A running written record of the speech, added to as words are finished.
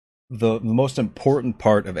the most important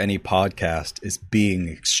part of any podcast is being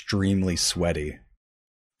extremely sweaty.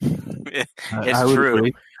 It's true.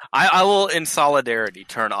 I will, in solidarity,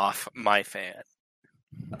 turn off my fan.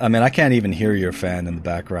 I mean, I can't even hear your fan in the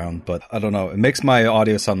background, but I don't know. It makes my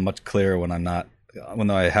audio sound much clearer when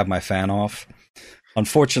I have my fan off.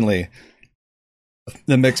 Unfortunately,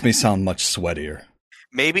 it makes me sound much sweatier.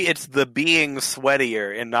 Maybe it's the being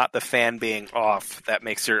sweatier and not the fan being off that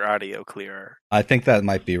makes your audio clearer. I think that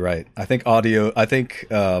might be right. I think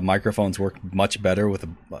microphones work much better with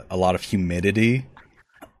a lot of humidity,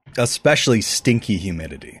 especially stinky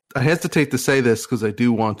humidity. I hesitate to say this because I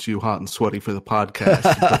do want you hot and sweaty for the podcast.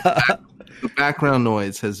 The background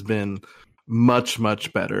noise has been much,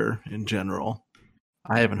 much better in general.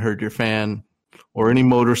 I haven't heard your fan or any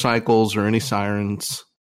motorcycles or any sirens.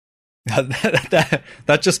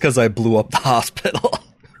 That's just because I blew up the hospital.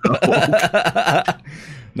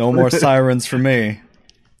 No more sirens for me.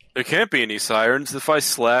 There can't be any sirens if I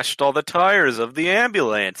slashed all the tires of the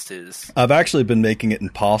ambulances. I've actually been making it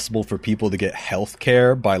impossible for people to get health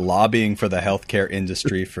care by lobbying for the healthcare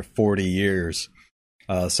industry for 40 years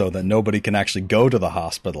so that nobody can actually go to the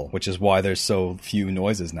hospital, which is why there's so few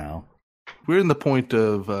noises now. We're in the point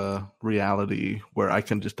of reality where I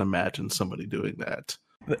can just imagine somebody doing that.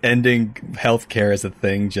 Ending healthcare as a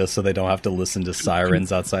thing just so they don't have to listen to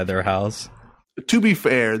sirens outside their house. To be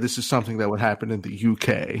fair, this is something that would happen in the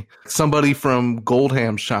UK. Somebody from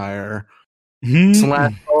Goldhamshire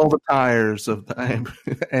slashed all the tires of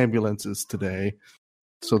the ambulances today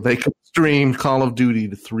so they could stream Call of Duty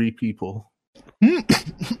to 3 people. Oh,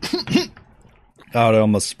 I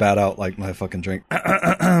almost spat out like my fucking drink.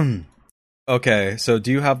 Okay, so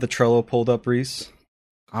do you have the Trello pulled up, Reese?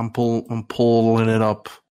 I'm pulling it up.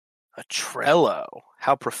 A Trello?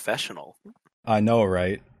 How professional. I know,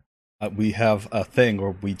 right? We have a thing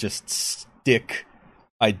where we just stick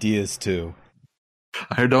ideas to.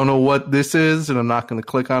 I don't know what this is, and I'm not going to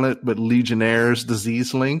click on it, but Legionnaire's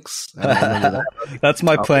disease links. That. That's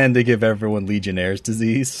my plan to give everyone Legionnaire's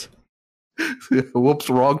disease. Whoops,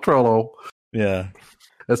 wrong Trello. Yeah.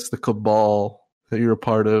 That's the cabal that you're a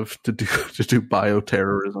part of to do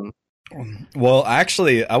bioterrorism. Well,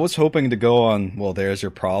 actually, I was hoping to go on, There's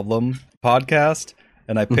Your Problem podcast,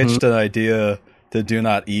 and I pitched an idea to Do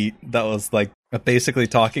Not Eat that was like basically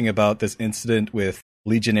talking about this incident with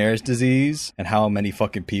Legionnaire's disease and how many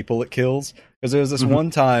fucking people it kills. Because there was this one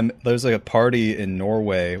time, there's like a party in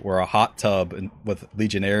Norway where a hot tub with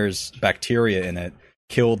Legionnaire's bacteria in it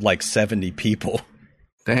killed like 70 people.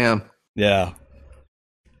 Damn. Yeah.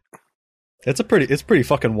 It's pretty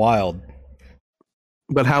fucking wild.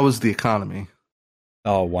 But how was the economy?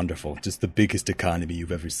 Oh, wonderful. Just the biggest economy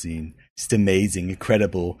you've ever seen. Just amazing,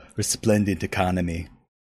 incredible, resplendent economy.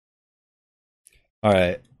 All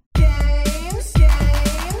right.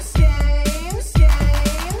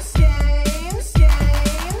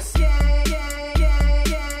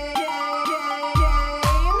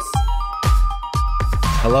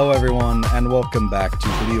 Hello, everyone, and welcome back to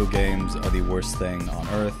Video Games Are the Worst Thing on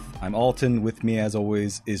Earth. I'm Alton. With me, as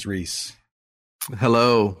always, is Reese.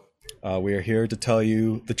 Hello. We are here to tell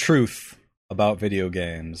you the truth about video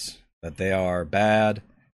games, that they are bad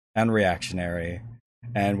and reactionary,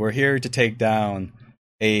 and we're here to take down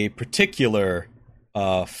a particular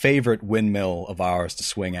favorite windmill of ours to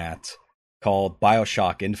swing at called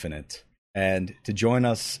BioShock Infinite. And to join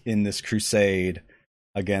us in this crusade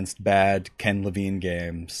against bad Ken Levine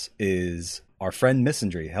games is our friend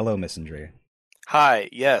Missandry. Hello, Missandry. Hi,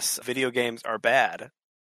 yes, video games are bad.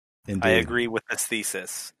 Indeed. I agree with this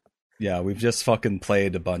thesis. Yeah, we've just fucking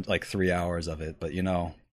played a bunch, like 3 hours of it, but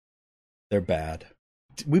they're bad.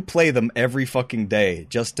 We play them every fucking day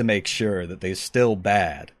just to make sure that they're still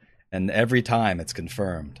bad, and every time it's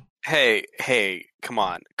confirmed. Hey, come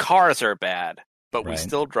on. Cars are bad, but we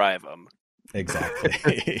still drive them.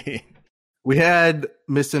 Exactly. We had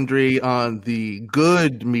Missandry on the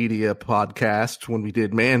Good Media podcast when we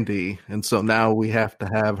did Mandy, and so now we have to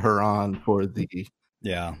have her on for the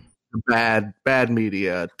bad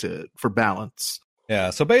media for balance. Yeah,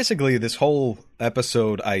 so basically this whole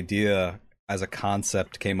episode idea as a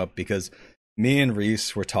concept came up because me and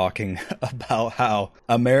Reese were talking about how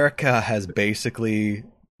America has basically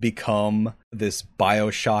become this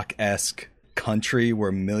BioShock-esque country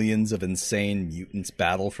where millions of insane mutants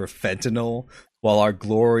battle for fentanyl, while our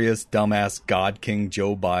glorious dumbass God King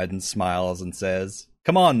Joe Biden smiles and says,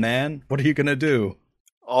 "Come on, man, what are you gonna do?"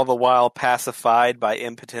 All the while pacified by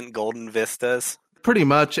impotent Golden Vistas. Pretty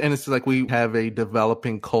much, and it's like we have a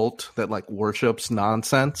developing cult that like worships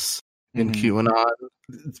nonsense in QAnon.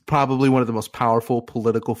 It's probably one of the most powerful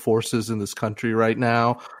political forces in this country right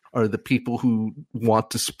now. are the people who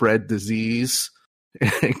want to spread disease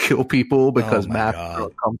and kill people because masks are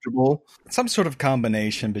uncomfortable. Some sort of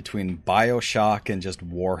combination between BioShock and just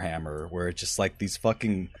Warhammer, where it's just like these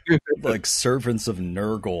fucking like servants of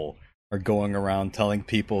Nurgle are going around telling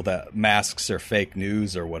people that masks are fake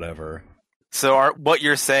news or whatever. So what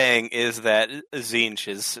you're saying is that Tzeentch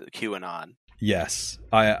is QAnon. Yes.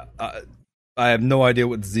 I have no idea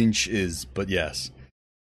what Tzeentch is, but yes.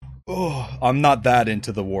 Oh, I'm not that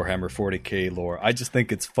into the Warhammer 40k lore. I just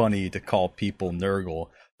think it's funny to call people Nurgle,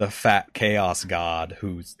 the fat chaos god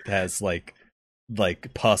who has like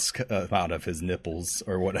pus out of his nipples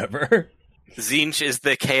or whatever. Tzeentch is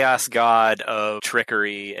the chaos god of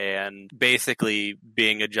trickery and basically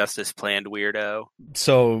being a justice planned weirdo.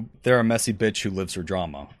 So they're a messy bitch who lives for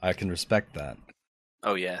drama. I can respect that.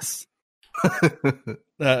 Oh, yes.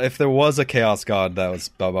 If there was a chaos god that was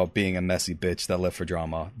about being a messy bitch that lived for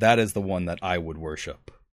drama, that is the one that I would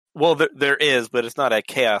worship. Well, there is, but it's not a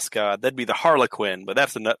chaos god. That'd be the Harlequin, but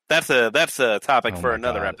that's a topic for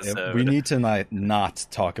another episode. We need to not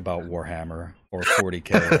talk about Warhammer or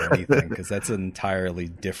 40k or anything, because that's an entirely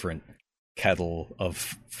different kettle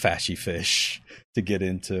of fashy fish to get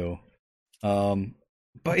into.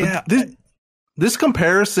 But yeah, this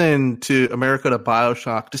comparison to America to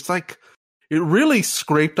BioShock, just like it really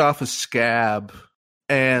scraped off a scab.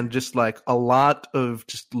 And just like a lot of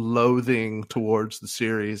just loathing towards the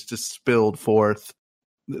series just spilled forth.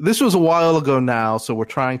 This was a while ago now, so we're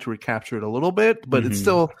trying to recapture it a little bit, but it's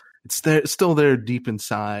still there deep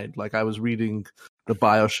inside. Like I was reading the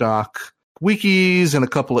BioShock wikis and a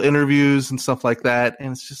couple of interviews and stuff like that,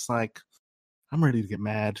 and it's just like I'm ready to get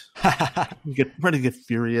mad. Ready to get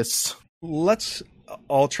furious. Let's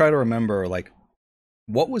all try to remember, like,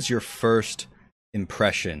 what was your first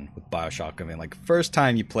impression with BioShock? I mean, like, first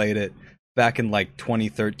time you played it back in like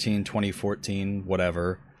 2013, 2014,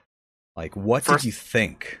 whatever. Like, what did you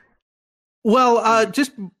think? Well,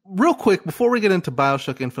 just real quick before we get into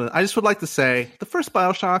BioShock Infinite, I just would like to say the first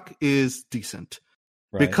BioShock is decent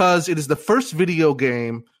because it is the first video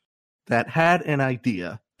game that had an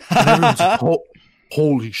idea. And everyone's like,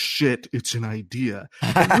 holy shit, it's an idea.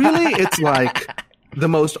 And really, it's like the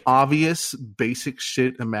most obvious basic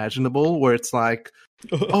shit imaginable, where it's like,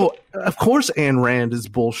 oh, of course Ayn Rand is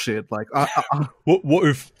bullshit. Like, what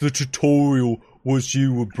if the tutorial was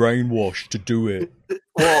you were brainwashed to do it?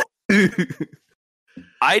 Well,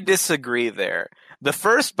 I disagree there. The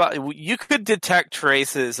first, you could detect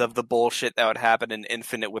traces of the bullshit that would happen in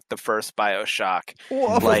Infinite with the first BioShock.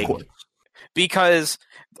 Well, of course. Because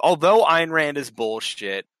although Ayn Rand is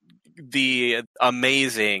bullshit, the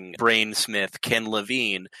amazing brainsmith Ken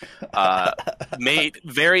Levine made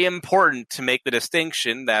very important to make the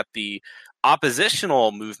distinction that the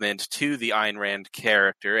oppositional movement to the Ayn Rand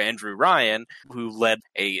character, Andrew Ryan, who led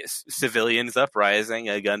a civilians uprising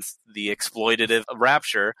against the exploitative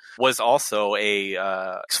Rapture, was also a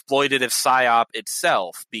exploitative psyop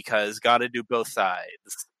itself, because gotta do both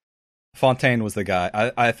sides. Fontaine was the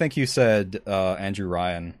guy. I think you said Andrew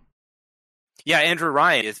Ryan. Yeah, Andrew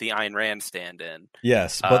Ryan is the Ayn Rand stand-in.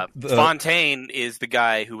 Yes, but Fontaine is the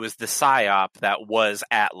guy who was the psyop that was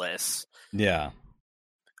Atlas. Yeah.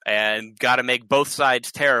 And got to make both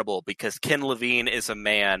sides terrible, because Ken Levine is a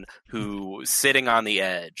man who's sitting on the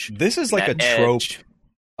edge. This is like a trope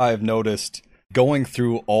I've noticed going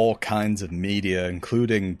through all kinds of media,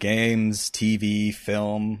 including games, TV,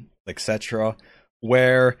 film, etc.,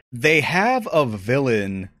 where they have a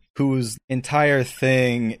villain whose entire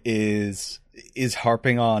thing is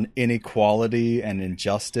harping on inequality and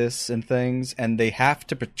injustice and things, and they have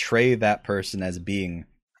to portray that person as being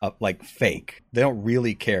like fake. They don't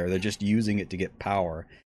really care. They're just using it to get power.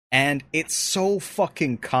 And it's so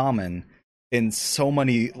fucking common in so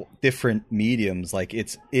many different mediums. Like,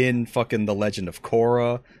 it's in fucking The Legend of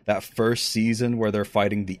Korra, that first season where they're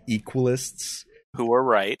fighting the Equalists. Who are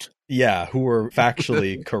right. Yeah, who were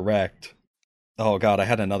factually correct. Oh god, I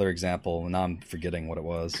had another example, and now I'm forgetting what it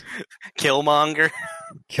was. Killmonger.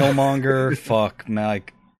 Fuck, man.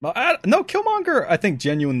 No, Killmonger, I think,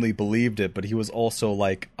 genuinely believed it, but he was also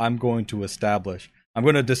like, I'm going to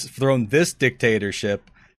dethrone this dictatorship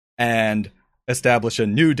and establish a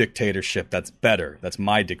new dictatorship that's better. That's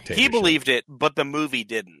my dictatorship. He believed it, but the movie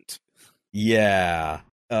didn't. Yeah.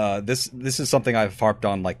 This is something I've harped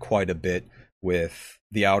on like quite a bit with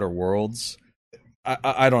The Outer Worlds.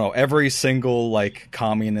 I don't know, every single like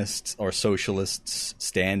communist or socialist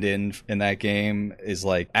stand-in that game is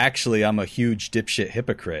like, actually I'm a huge dipshit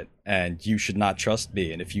hypocrite and you should not trust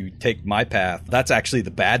me, and if you take my path, that's actually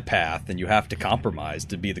the bad path and you have to compromise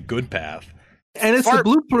to be the good path. And it's the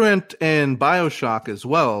blueprint in BioShock as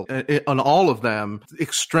well. On all of them,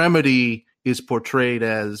 extremity is portrayed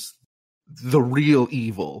as the real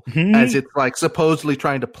evil, as it's like supposedly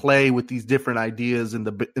trying to play with these different ideas in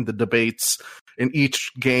the debates, and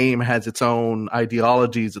each game has its own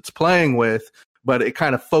ideologies it's playing with, but it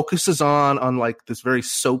kind of focuses on like this very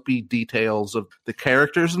soapy details of the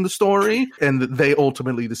characters in the story, and they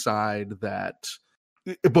ultimately decide that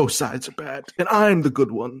both sides are bad, and I'm the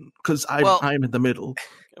good one because I'm in the middle.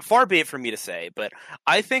 Far be it from me to say, but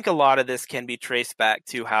I think a lot of this can be traced back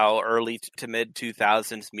to how early to mid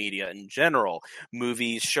 2000s media in general,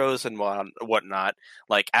 movies, shows, and whatnot,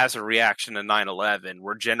 like as a reaction to 9/11,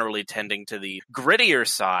 were generally tending to the grittier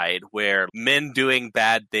side, where men doing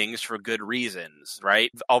bad things for good reasons, right?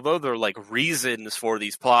 Although they're like reasons for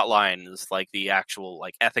these plot lines, like the actual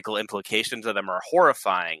like ethical implications of them are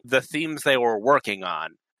horrifying, the themes they were working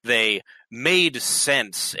on, they made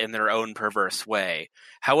sense in their own perverse way.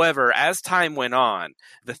 However, as time went on,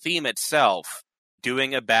 the theme itself,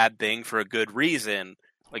 doing a bad thing for a good reason,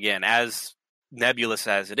 again, as nebulous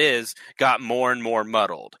as it is, got more and more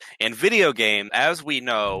muddled. And video game, as we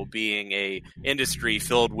know, being a industry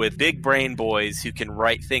filled with big brain boys who can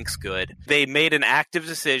write things good, they made an active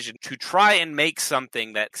decision to try and make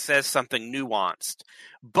something that says something nuanced.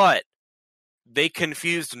 But they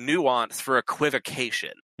confused nuance for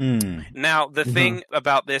equivocation. Now, the thing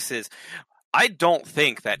about this is, I don't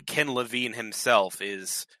think that Ken Levine himself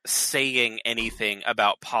is saying anything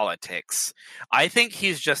about politics. I think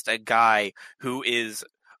he's just a guy who is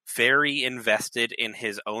very invested in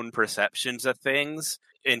his own perceptions of things,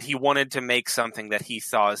 and he wanted to make something that he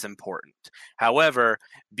saw as important. However,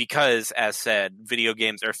 because, as said, video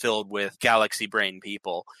games are filled with galaxy brain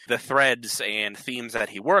people, the threads and themes that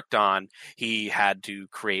he worked on, he had to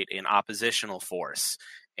create an oppositional force.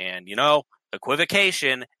 And,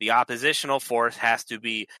 equivocation, the oppositional force has to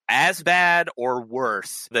be as bad or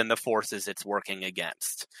worse than the forces it's working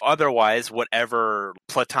against. Otherwise, whatever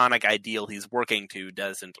platonic ideal he's working to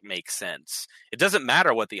doesn't make sense. It doesn't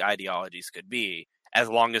matter what the ideologies could be, as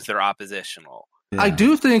long as they're oppositional. Yeah. I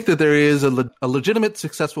do think that there is a legitimate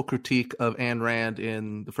successful critique of Ayn Rand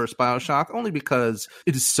in the first BioShock, only because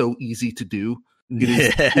it is so easy to do.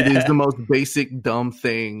 It is the most basic dumb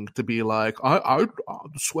thing to be like, the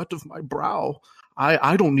sweat of my brow.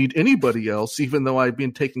 I don't need anybody else, even though I've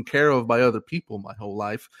been taken care of by other people my whole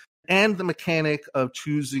life. And the mechanic of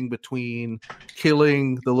choosing between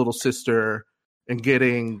killing the little sister and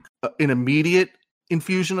getting an immediate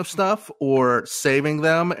infusion of stuff, or saving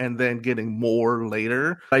them and then getting more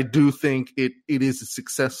later. I do think it is a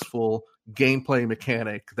successful gameplay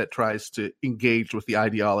mechanic that tries to engage with the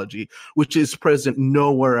ideology, which is present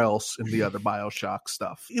nowhere else in the other BioShock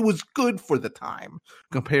stuff. It was good for the time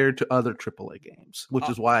compared to other AAA games, which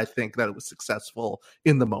is why I think that it was successful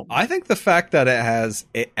in the moment. I think the fact that it has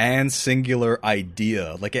an singular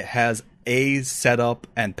idea, like it has a setup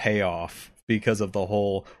and payoff because of the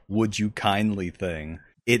whole would you kindly thing,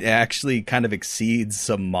 it actually kind of exceeds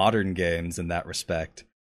some modern games in that respect.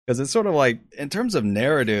 Because it's sort of like, in terms of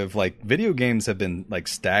narrative, like video games have been like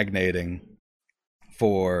stagnating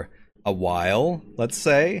for a while, let's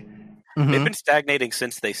say. They've been stagnating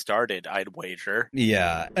since they started, I'd wager.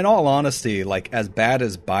 Yeah. In all honesty, like as bad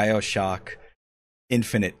as BioShock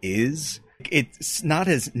Infinite is, it's not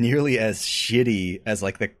as nearly as shitty as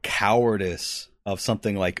like the cowardice of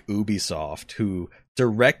something like Ubisoft, who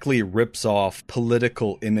directly rips off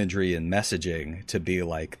political imagery and messaging to be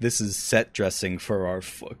like, this is set dressing for our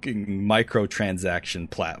fucking microtransaction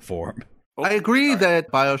platform. I agree that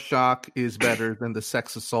BioShock is better than the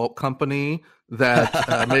sex assault company that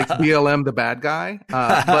makes BLM the bad guy.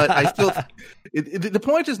 But I still... the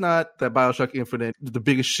point is not that BioShock Infinite is the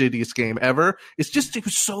biggest, shittiest game ever. It's just it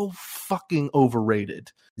was so fucking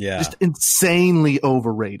overrated. Yeah. Just insanely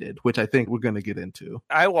overrated, which I think we're going to get into.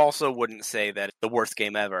 I also wouldn't say that it's the worst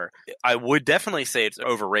game ever. I would definitely say it's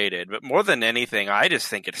overrated, but more than anything, I just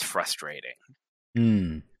think it's frustrating.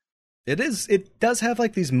 It does have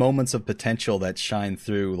like these moments of potential that shine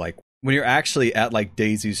through, like when you're actually at like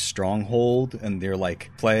Daisy's stronghold and they're like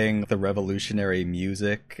playing the revolutionary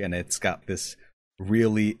music and it's got this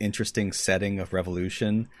really interesting setting of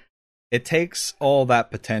revolution. It takes all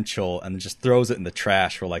that potential and just throws it in the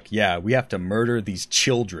trash for like, yeah, we have to murder these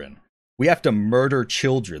children. We have to murder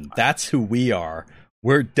children. That's who we are.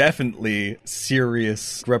 We're definitely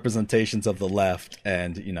serious representations of the left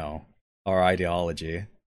and, our ideology.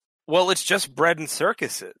 Well, it's just bread and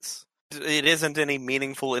circuses. It isn't any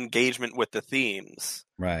meaningful engagement with the themes.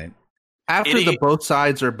 Right. After the both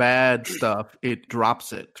sides are bad stuff, it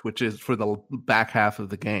drops it, which is for the back half of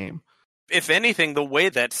the game. If anything, the way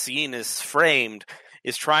that scene is framed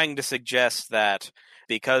is trying to suggest that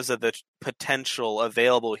because of the potential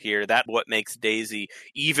available here, that's what makes DayZ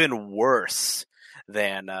even worse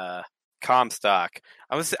than Comstock.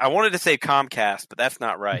 I wanted to say Comcast, but that's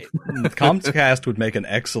not right. Comcast would make an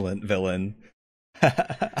excellent villain.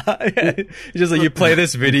 Just like you play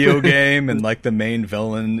this video game and like the main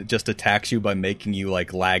villain just attacks you by making you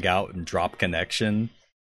like lag out and drop connection.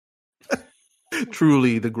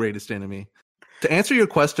 Truly the greatest enemy. To answer your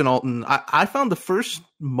question, Alton, I found the first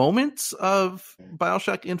moments of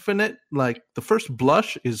BioShock Infinite, like the first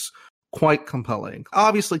blush, is quite compelling.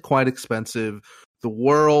 Obviously quite expensive. The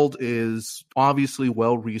world is obviously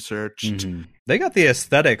well researched. Mm-hmm. They got the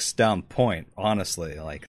aesthetics down point, honestly.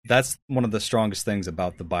 Like that's one of the strongest things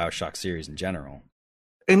about the BioShock series in general.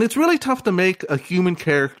 And it's really tough to make a human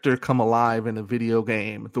character come alive in a video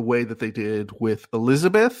game the way that they did with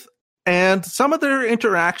Elizabeth. And some of their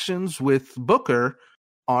interactions with Booker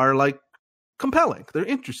are like compelling. They're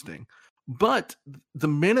interesting. But the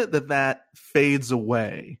minute that fades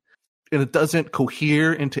away and it doesn't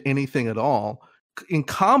cohere into anything at all, in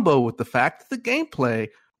combo with the fact that the gameplay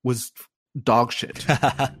was dog shit.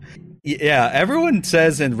 Yeah, everyone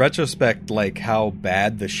says in retrospect like how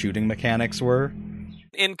bad the shooting mechanics were.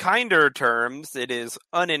 In kinder terms, it is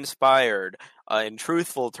uninspired. In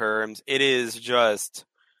truthful terms, it is just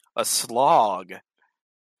a slog.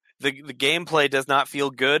 The gameplay does not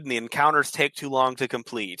feel good, and the encounters take too long to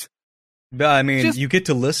complete. But I mean, you get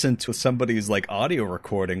to listen to somebody's like audio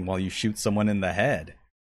recording while you shoot someone in the head.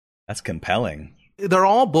 That's compelling. They're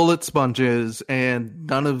all bullet sponges, and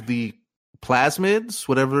none of the plasmids,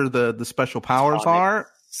 whatever the special powers are,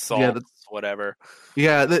 salts, whatever.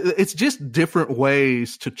 Yeah, it's just different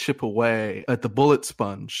ways to chip away at the bullet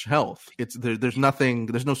sponge health. There's nothing,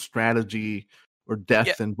 there's no strategy or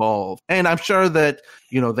depth involved. And I'm sure that,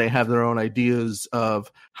 they have their own ideas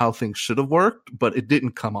of how things should have worked, but it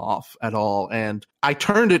didn't come off at all. And I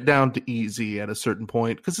turned it down to easy at a certain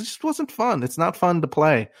point because it just wasn't fun. It's not fun to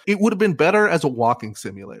play. It would have been better as a walking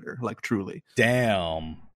simulator, like truly.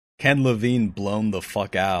 Damn. Ken Levine blown the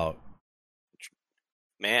fuck out.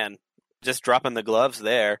 Man, just dropping the gloves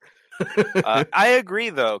there. I agree,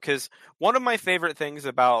 though, because one of my favorite things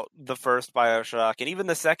about the first BioShock and even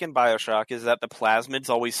the second BioShock is that the plasmids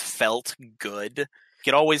always felt good.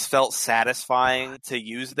 It always felt satisfying to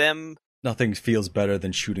use them. Nothing feels better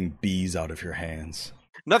than shooting bees out of your hands.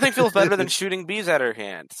 Nothing feels better than shooting bees out of your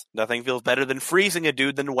hands. Nothing feels better than freezing a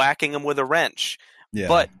dude than whacking him with a wrench. Yeah.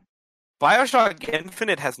 But BioShock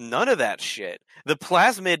Infinite has none of that shit. The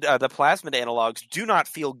plasmid analogs do not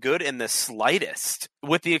feel good in the slightest,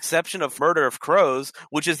 with the exception of Murder of Crows,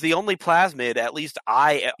 which is the only plasmid, at least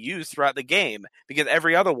I used throughout the game, because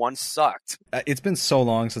every other one sucked. It's been so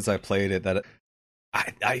long since I played it that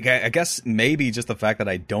I guess maybe just the fact that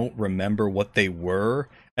I don't remember what they were,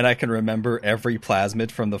 and I can remember every plasmid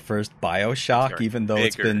from the first BioShock, even though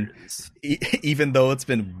it's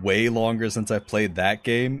been way longer since I played that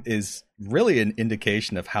game, is really an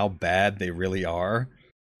indication of how bad they really are.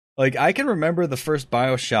 Like, I can remember the first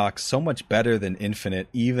BioShock so much better than Infinite,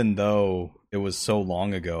 even though it was so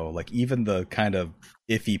long ago. Like, even the kind of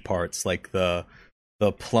iffy parts, like the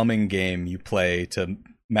plumbing game you play to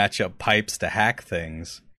match up pipes to hack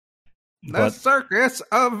things. The circus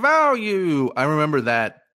of value. I remember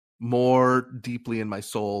that more deeply in my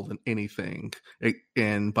soul than anything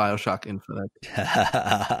in BioShock Infinite.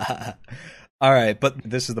 All right, but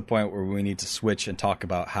this is the point where we need to switch and talk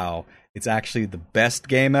about how it's actually the best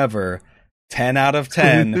game ever. 10 out of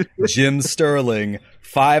 10, Jim Sterling.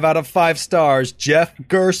 5 out of 5 stars, Jeff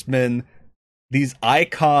Gerstmann. These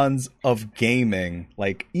icons of gaming,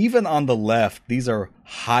 like even on the left, these are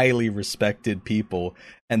highly respected people.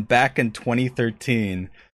 And back in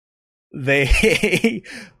 2013, they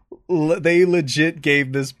legit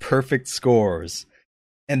gave this perfect scores.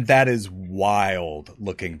 And that is wild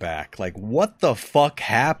looking back. Like, what the fuck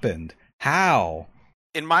happened? How?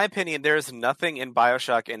 In my opinion, there's nothing in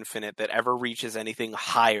BioShock Infinite that ever reaches anything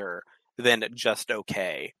higher than just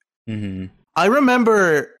okay. Mm-hmm. I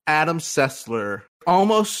remember Adam Sessler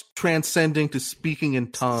almost transcending to speaking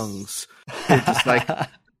in tongues.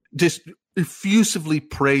 Just effusively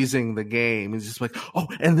praising the game. He's just like, oh,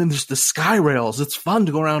 and then there's the sky rails. It's fun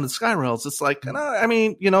to go around in sky rails. It's like, I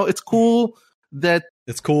mean, it's cool that...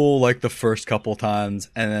 It's cool, like, the first couple times,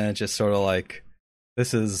 and then it's just sort of like,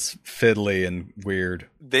 this is fiddly and weird.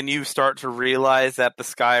 Then you start to realize that the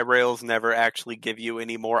sky rails never actually give you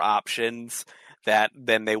any more options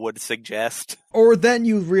than they would suggest. Or then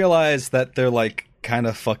you realize that they're, like, kind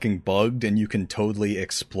of fucking bugged, and you can totally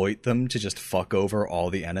exploit them to just fuck over all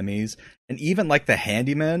the enemies. And even, like, the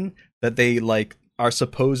handyman, that they like are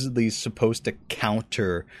supposedly supposed to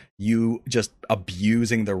counter you just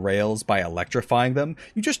abusing the rails by electrifying them.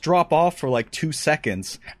 You just drop off for like 2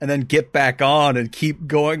 seconds and then get back on and keep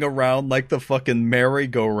going around like the fucking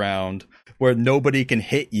merry-go-round where nobody can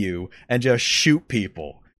hit you and just shoot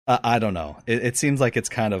people. I don't know. It seems like it's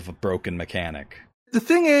kind of a broken mechanic. The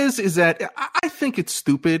thing is that I think it's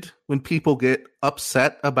stupid when people get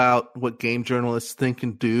upset about what game journalists think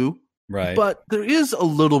and do. Right. But there is a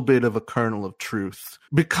little bit of a kernel of truth,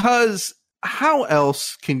 because how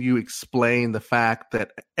else can you explain the fact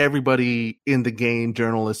that everybody in the game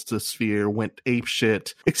journalistosphere went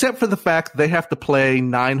apeshit, except for the fact they have to play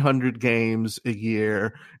 900 games a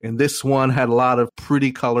year, and this one had a lot of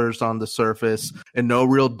pretty colors on the surface and no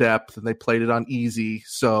real depth, and they played it on easy.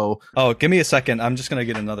 So, oh, give me a second. I'm just gonna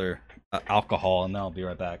get another alcohol, and then I'll be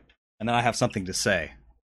right back. And then I have something to say.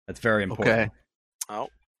 That's very important. Okay. Oh,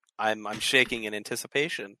 I'm shaking in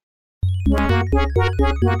anticipation.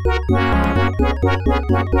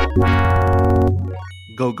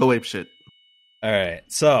 Go apeshit. All right,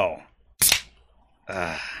 so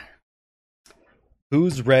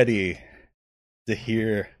who's ready to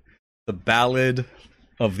hear the ballad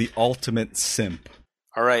of the ultimate simp?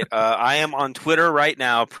 All right, I am on Twitter right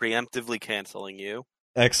now, preemptively canceling you.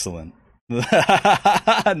 Excellent.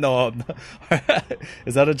 No,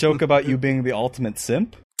 is that a joke about you being the ultimate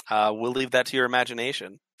simp? We'll leave that to your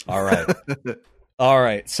imagination. All right. All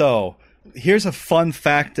right. So here's a fun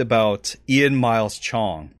fact about Ian Miles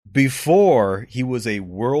Chong. Before he was a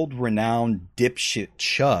world-renowned dipshit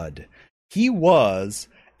chud, he was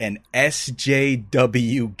an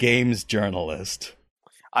SJW games journalist.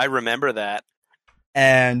 I remember that.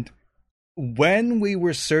 And when we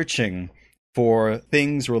were searching for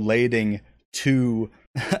things relating to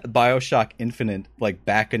BioShock Infinite, like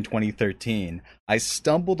back in 2013, I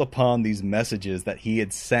stumbled upon these messages that he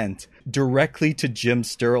had sent directly to Jim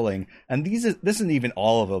Sterling, and this isn't even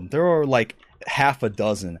all of them. There are like half a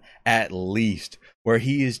dozen at least, where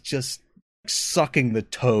he is just sucking the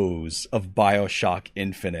toes of BioShock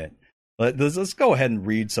Infinite. Let's go ahead and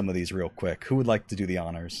read some of these real quick. Who would like to do the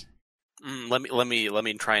honors? Let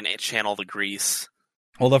me try and channel the grease.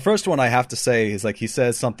 Well, the first one I have to say is like he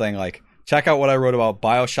says something like, check out what I wrote about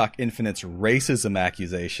BioShock Infinite's racism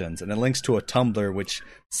accusations, and it links to a Tumblr which,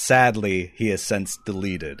 sadly, he has since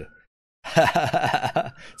deleted.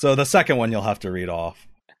 So the second one you'll have to read off.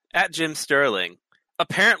 At Jim Sterling.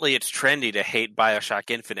 Apparently it's trendy to hate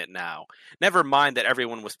BioShock Infinite now. Never mind that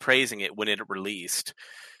everyone was praising it when it released.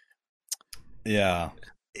 Yeah.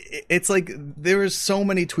 It's like there are so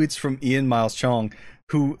many tweets from Ian Miles Chong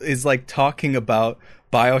who is like talking about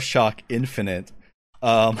BioShock Infinite.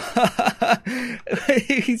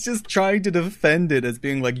 He's just trying to defend it as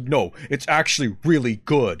being like, no, it's actually really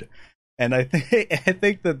good. And I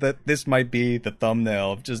think that this might be the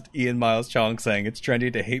thumbnail of just Ian Miles Chong saying it's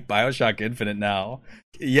trendy to hate BioShock Infinite now.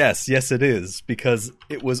 Yes, it is, because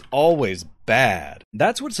it was always bad.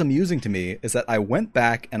 That's what's amusing to me, is that I went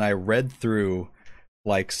back and I read through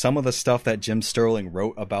like some of the stuff that Jim Sterling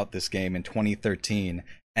wrote about this game in 2013,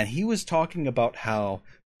 and he was talking about how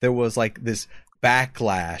there was like this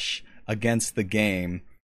backlash against the game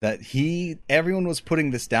that everyone was putting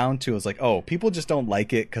this down to. Is like, oh, people just don't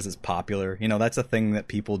like it because it's popular. You know, that's a thing that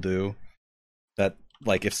people do. That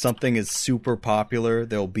like if something is super popular,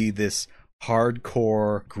 there'll be this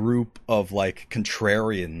hardcore group of like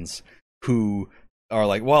contrarians who are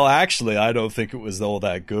like, well, actually, I don't think it was all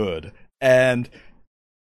that good. And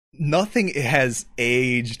nothing has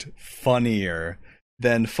aged funnier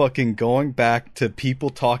than fucking going back to people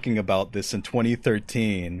talking about this in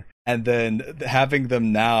 2013 and then having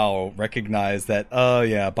them now recognize that, oh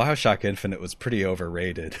yeah, BioShock Infinite was pretty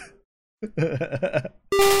overrated.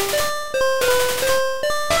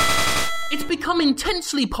 It's become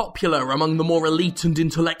intensely popular among the more elite and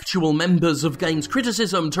intellectual members of games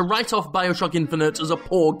criticism to write off BioShock Infinite as a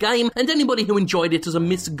poor game, and anybody who enjoyed it as a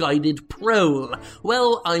misguided proll.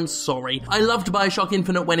 Well, I'm sorry. I loved BioShock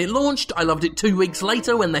Infinite when it launched. I loved it 2 weeks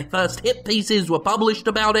later when the first hit pieces were published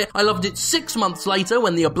about it. I loved it 6 months later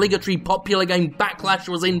when the obligatory popular game backlash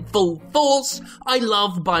was in full force. I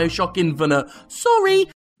love BioShock Infinite. Sorry.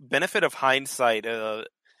 Benefit of hindsight,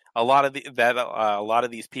 a lot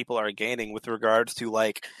of these people are gaining with regards to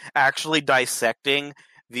like actually dissecting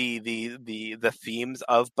the themes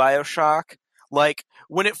of BioShock. Like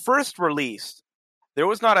when it first released, there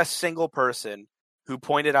was not a single person who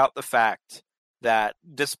pointed out the fact that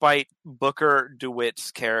despite Booker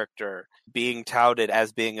DeWitt's character being touted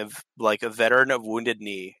as being a veteran of Wounded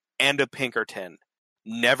Knee and a Pinkerton,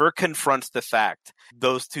 never confronts the fact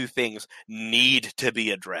those two things need to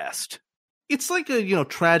be addressed. it's like a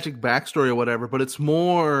tragic backstory or whatever, but it's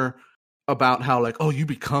more about how like, oh, you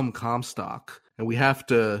become Comstock and we have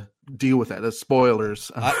to deal with that. That's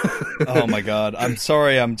spoilers. Oh my god, I'm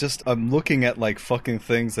sorry. I'm looking at like fucking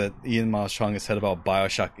things that Ian Miles Cheong has said about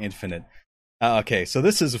BioShock Infinite. Okay, so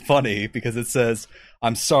this is funny because it says,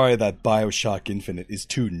 I'm sorry that BioShock Infinite is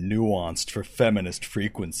too nuanced for feminist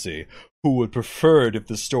frequency. Who would prefer it if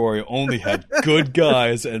the story only had good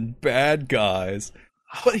guys and bad guys?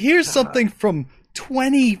 But here's something from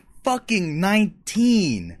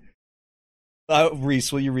 2019.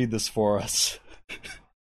 Reese, will you read this for us?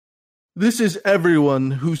 This is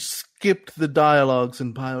everyone who skipped the dialogues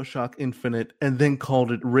in BioShock Infinite and then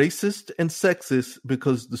called it racist and sexist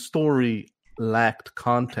because the story lacked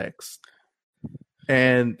context.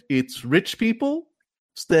 And it's rich people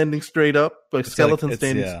standing straight up, like skeleton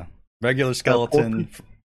standing. Yeah. Regular skeleton,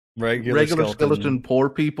 regular skeleton, poor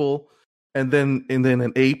people, and then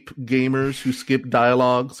an ape gamers who skip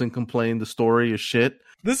dialogues and complain the story is shit.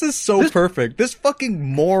 This is perfect. This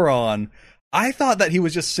fucking moron. I thought that he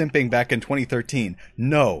was just simping back in 2013.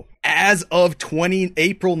 No, as of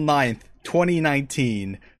April 9th,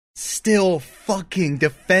 2019, still fucking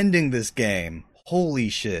defending this game. Holy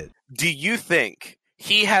shit. Do you think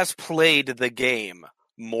he has played the game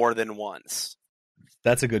more than once?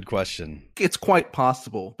 That's a good question. It's quite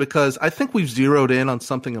possible, because I think we've zeroed in on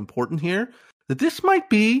something important here, that this might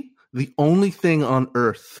be the only thing on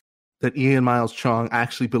Earth that Ian Miles Cheong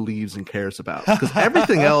actually believes and cares about. Because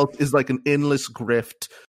everything else is like an endless grift,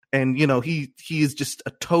 and, he is just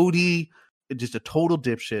a toady, just a total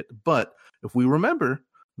dipshit. But if we remember,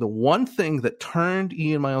 the one thing that turned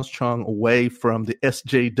Ian Miles Cheong away from the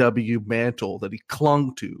SJW mantle that he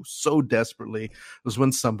clung to so desperately was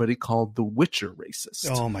when somebody called The Witcher racist.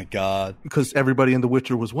 Oh my god! Because everybody in The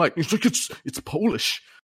Witcher was white. He's like, it's Polish.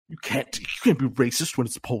 You can't be racist when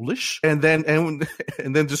it's Polish. And then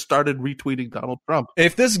just started retweeting Donald Trump.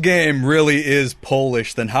 If this game really is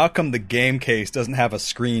Polish, then how come the game case doesn't have a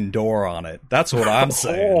screen door on it? That's what I'm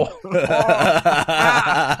saying.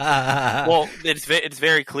 Well, it's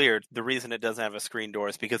very clear. The reason it doesn't have a screen door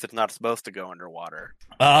is because it's not supposed to go underwater.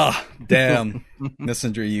 Ah, damn.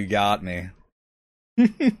 Messenger, you got me.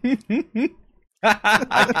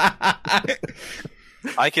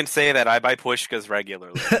 I can say that I buy Pushkas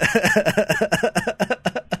regularly.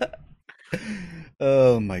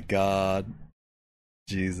 Oh my god.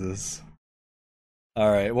 Jesus.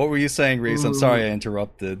 Alright, what were you saying, Reese? I'm sorry I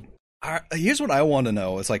interrupted. Here's what I want to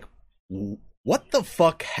know. It's like, what the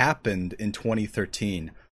fuck happened in 2013?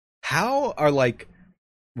 How are, like,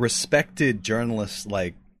 respected journalists,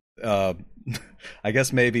 like, I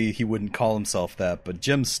guess maybe he wouldn't call himself that, but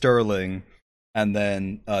Jim Sterling and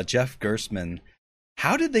then Jeff Gerstmann,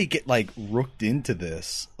 how did they get, like, rooked into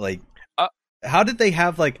this? Like, how did they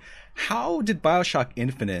have, like, how did BioShock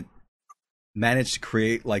Infinite manage to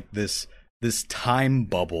create, like, this time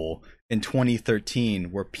bubble in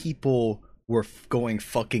 2013 where people were going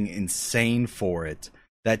fucking insane for it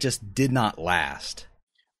that just did not last?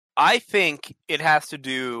 I think it has to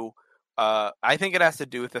do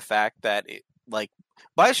with the fact that,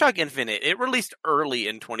 BioShock Infinite, it released early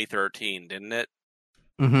in 2013, didn't it?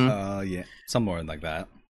 Mm-hmm. Yeah, somewhere like that.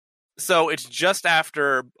 So it's just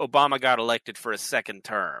after Obama got elected for a second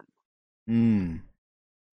term.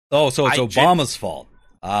 Oh, so it's Obama's fault.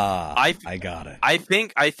 I got it. I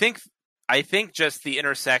think just the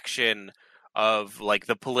intersection of, like,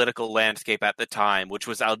 the political landscape at the time, which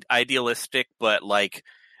was idealistic but, like,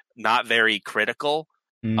 not very critical,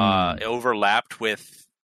 overlapped with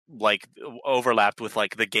the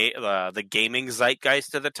gaming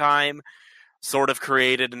zeitgeist of the time. Sort of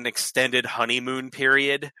created an extended honeymoon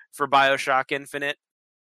period for BioShock Infinite.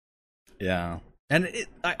 Yeah. And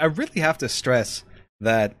I really have to stress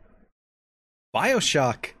that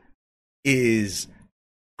BioShock is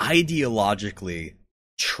ideologically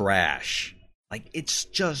trash. Like, it's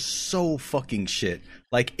just so fucking shit.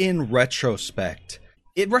 Like, in retrospect,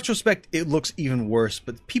 it looks even worse,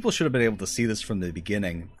 but people should have been able to see this from the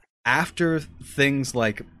beginning. After things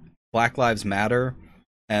like Black Lives Matter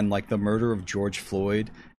and, like, the murder of George Floyd,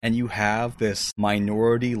 and you have this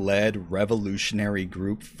minority-led revolutionary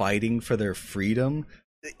group fighting for their freedom,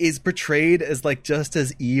 is portrayed as, like, just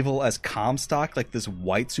as evil as Comstock, like this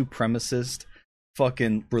white supremacist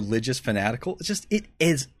fucking religious fanatical. It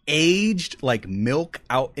is aged like milk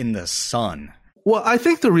out in the sun. Well, I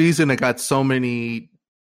think the reason it got so many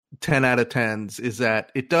 10 out of 10s is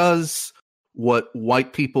that it does what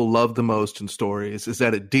white people love the most in stories is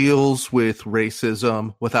that it deals with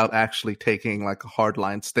racism without actually taking like a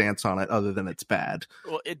hardline stance on it other than it's bad.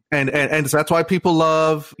 Well, and so that's why people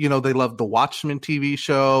love, they love the Watchmen TV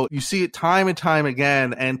show. You see it time and time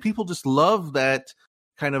again, and people just love that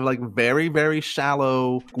kind of like very, very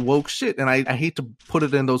shallow woke shit. And I hate to put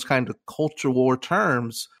it in those kind of culture war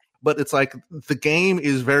terms, but it's like the game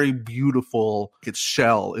is very beautiful. Its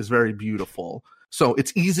shell is very beautiful. So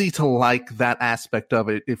it's easy to like that aspect of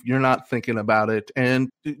it if you're not thinking about it. And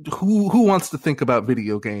who wants to think about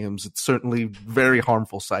video games? It's certainly very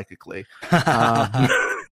harmful psychically.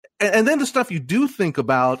 And then the stuff you do think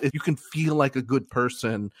about, you can feel like a good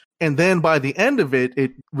person. And then by the end of it,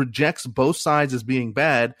 it rejects both sides as being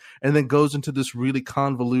bad and then goes into this really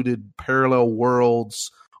convoluted parallel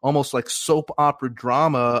worlds, almost like soap opera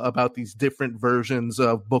drama about these different versions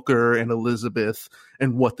of Booker and Elizabeth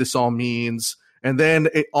and what this all means. And then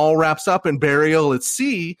it all wraps up in Burial at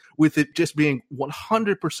Sea with it just being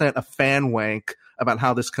 100% a fan wank about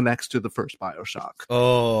how this connects to the first BioShock.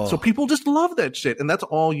 Oh. So people just love that shit, and that's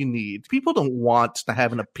all you need. People don't want to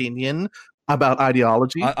have an opinion about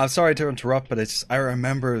ideology. I'm sorry to interrupt, but I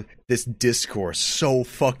remember this discourse so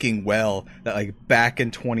fucking well that like back in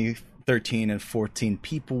 2013 and 14,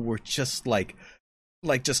 people were just like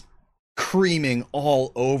just creaming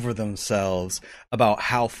all over themselves about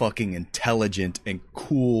how fucking intelligent and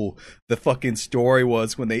cool the fucking story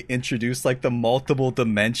was when they introduced like the multiple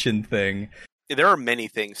dimension thing. There are many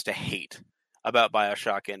things to hate about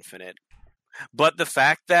BioShock Infinite, but the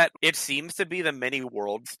fact that it seems to be the many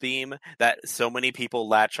worlds theme that so many people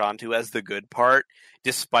latch onto as the good part,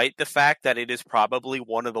 despite the fact that it is probably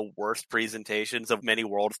one of the worst presentations of many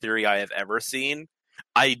world theory I have ever seen,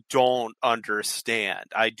 I don't understand.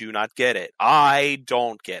 I do not get it. I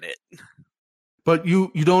don't get it. But you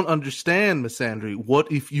don't understand, Miss Andre.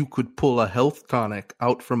 What if you could pull a health tonic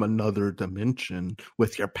out from another dimension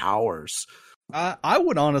with your powers? I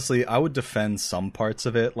would defend some parts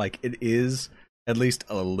of it. Like, it is at least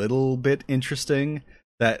a little bit interesting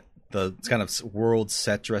that the kind of world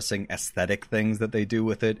set dressing aesthetic things that they do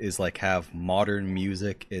with it is like have modern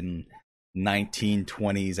music in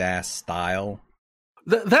 1920s ass style.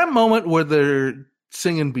 That moment where they're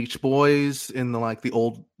singing Beach Boys in the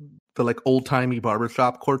old timey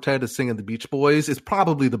barbershop quartet is singing the Beach Boys is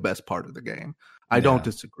probably the best part of the game. I don't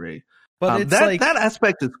disagree. But that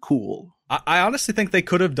aspect is cool. I honestly think they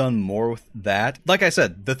could have done more with that. Like I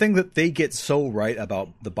said, the thing that they get so right about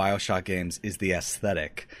the BioShock games is the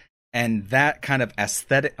aesthetic. And that kind of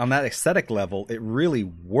aesthetic, on that aesthetic level, it really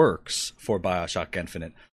works for BioShock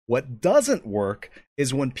Infinite. What doesn't work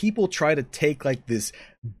is when people try to take like this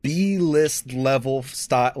B-list level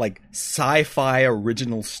style, like sci-fi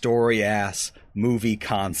original story ass movie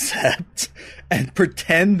concept and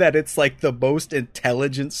pretend that it's like the most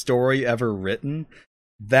intelligent story ever written.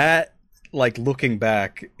 That, like, looking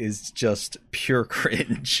back, is just pure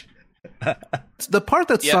cringe. The part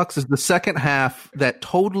that sucks is the second half that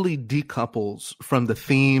totally decouples from the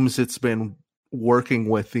themes it's been working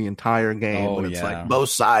with the entire game. When it's like both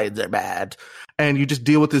sides are bad, and you just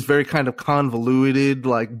deal with this very kind of convoluted,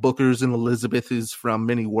 like Booker's and Elizabeth's from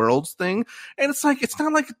Many Worlds thing, and it's like it's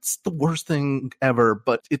not like it's the worst thing ever,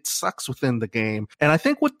 but it sucks within the game. And I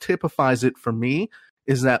think what typifies it for me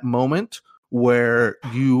is that moment where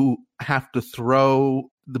you have to throw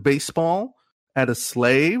the baseball at a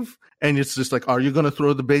slave, and it's just like, are you going to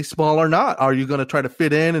throw the baseball or not? Are you going to try to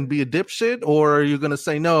fit in and be a dipshit, or are you going to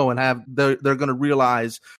say no and have they're going to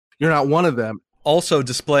realize you're not one of them? Also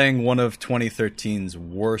displaying one of 2013's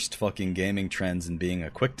worst fucking gaming trends in being a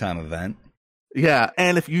QuickTime event. Yeah,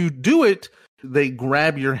 and if you do it, they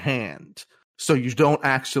grab your hand. So you don't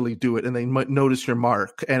actually do it, and they might notice your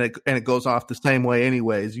mark, and it goes off the same way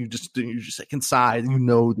anyways. You just like inside, you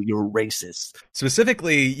know that you're racist.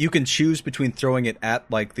 Specifically, you can choose between throwing it at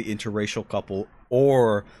like the interracial couple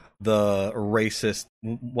or the racist.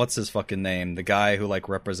 What's his fucking name? The guy who like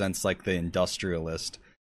represents like the industrialist.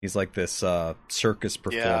 He's like this circus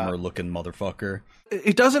performer looking motherfucker.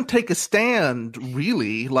 It doesn't take a stand,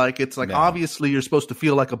 really. Like it's like obviously you're supposed to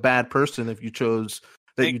feel like a bad person if you chose.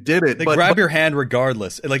 You did it. They grab your hand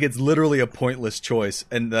regardless. Like, it's literally a pointless choice.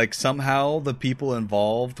 And, like, somehow the people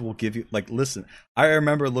involved will give you... Like, listen, I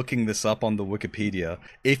remember looking this up on the Wikipedia.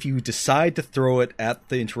 If you decide to throw it at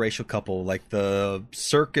the interracial couple, like, the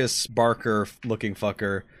circus barker-looking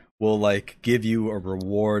fucker will, like, give you a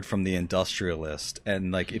reward from the industrialist.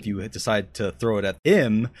 And, like, if you decide to throw it at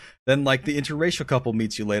him, then, like, the interracial couple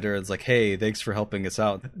meets you later and it's like, hey, thanks for helping us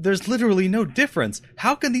out. There's literally no difference.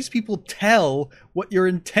 How can these people tell what your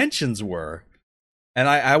intentions were? And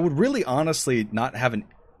I would really honestly not have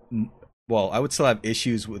well, I would still have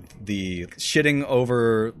issues with the shitting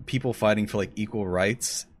over people fighting for like equal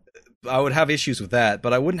rights. I would have issues with that,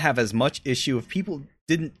 but I wouldn't have as much issue if people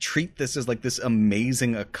didn't treat this as like this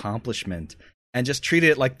amazing accomplishment and just treat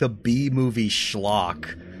it like the B-movie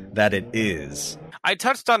schlock that it is. I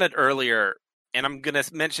touched on it earlier, and I'm going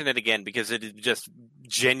to mention it again because it is just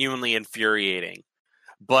genuinely infuriating.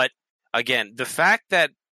 But again, the fact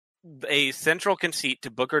that a central conceit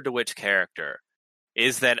to Booker DeWitt's character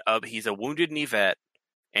is that he's a Wounded Knee vet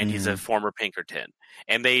and he's a former Pinkerton.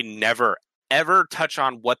 And they never, ever touch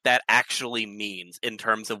on what that actually means in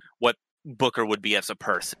terms of what Booker would be as a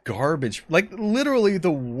person. Garbage. Like, literally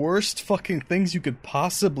the worst fucking things you could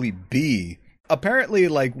possibly be. Apparently,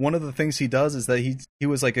 like, one of the things he does is that he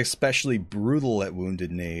was, like, especially brutal at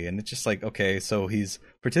Wounded Knee. And it's just like, okay, so he's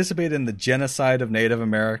participated in the genocide of Native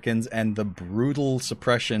Americans and the brutal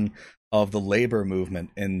suppression of the labor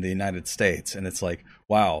movement in the United States. And it's like,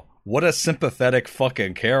 wow, what a sympathetic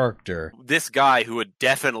fucking character. This guy who would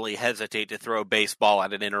definitely hesitate to throw a baseball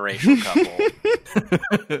at an interracial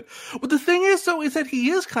couple. Well, the thing is, though, is that he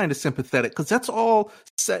is kind of sympathetic because that's all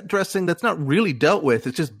set dressing that's not really dealt with.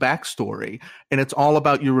 It's just backstory. And it's all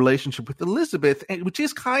about your relationship with Elizabeth, which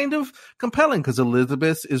is kind of compelling because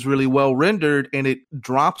Elizabeth is really well rendered and it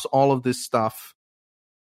drops all of this stuff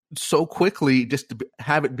so quickly just to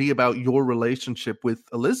have it be about your relationship with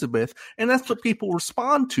Elizabeth. And that's what people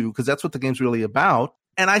respond to because that's what the game's really about.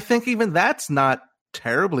 And I think even that's not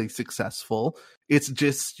terribly successful. It's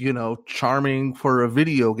just, charming for a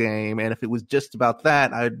video game. And if it was just about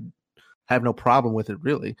that, I'd have no problem with it,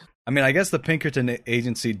 really. I mean, I guess the Pinkerton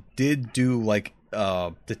Agency did do like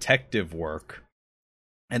detective work.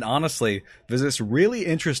 And honestly, there's this really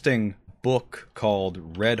interesting book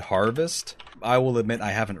called Red Harvest. I will admit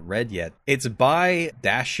I haven't read yet. It's by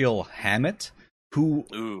Dashiell Hammett,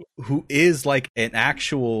 who is like an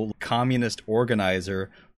actual communist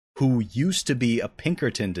organizer who used to be a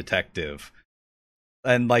Pinkerton detective.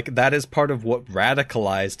 And like that is part of what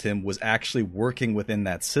radicalized him, was actually working within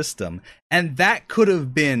that system. And that could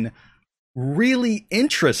have been really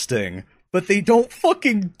interesting, but they don't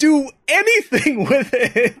fucking do anything with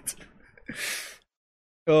it.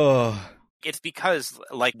 Ugh. It's because,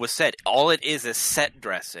 like was said, all it is set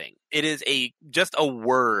dressing. It is just a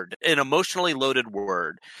word, an emotionally loaded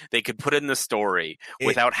word they could put in the story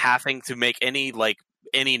without having to make any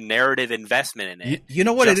narrative investment in it. You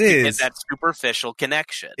know what it is? Get that superficial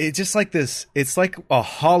connection. It's just like this. It's like a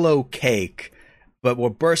hollow cake, but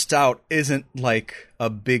what bursts out isn't like a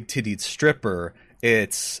big tittied stripper.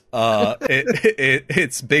 It's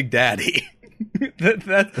it's Big Daddy.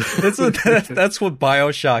 That's what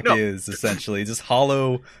BioShock is, essentially. Just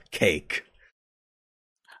hollow cake.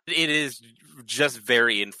 It is just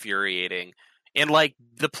very infuriating. And like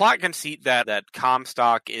the plot conceit that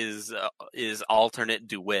Comstock is alternate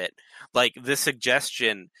DeWitt, like the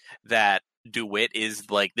suggestion that DeWitt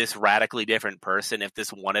is like this radically different person if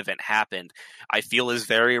this one event happened, I feel is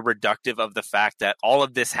very reductive of the fact that all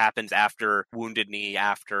of this happens after Wounded Knee,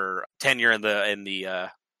 after tenure in the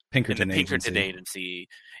Pinkerton Agency.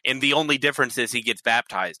 And the only difference is he gets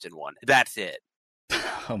baptized in one. That's it.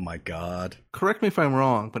 Oh my god. Correct me if I'm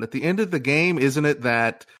wrong, but at the end of the game, isn't it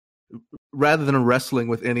that rather than wrestling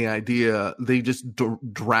with any idea, they just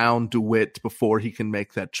drown DeWitt before he can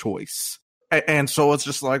make that choice? And so it's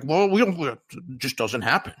just like, well, it just doesn't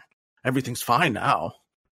happen. Everything's fine now.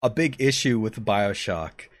 A big issue with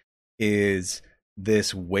BioShock is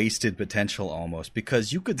this wasted potential almost,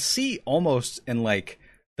 because you could see almost in like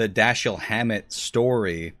the Dashiell Hammett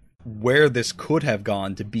story where this could have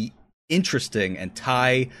gone to be interesting and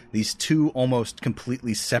tie these two almost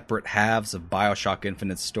completely separate halves of BioShock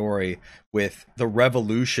Infinite's story with the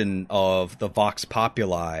revolution of the Vox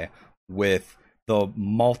Populi, with the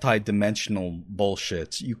multi-dimensional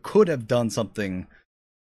bullshit. You could have done something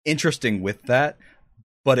interesting with that,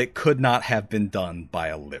 but it could not have been done by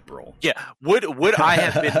a liberal. Yeah, would I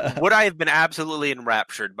have been absolutely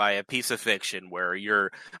enraptured by a piece of fiction where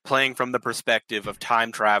you're playing from the perspective of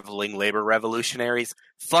time traveling labor revolutionaries?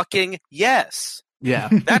 Fucking yes. Yeah.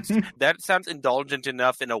 That sounds indulgent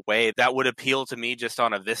enough in a way that would appeal to me just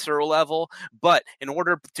on a visceral level, but in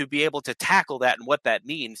order to be able to tackle that and what that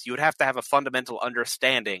means, you would have to have a fundamental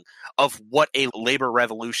understanding of what a labor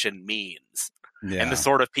revolution means. Yeah. And the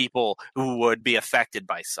sort of people who would be affected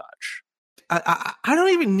by such. I don't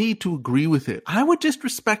even need to agree with it. I would just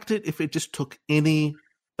respect it if it just took any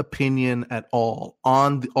opinion at all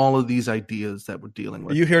on all of these ideas that we're dealing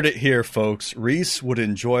with. You heard it here, folks. Reese would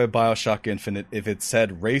enjoy BioShock Infinite if it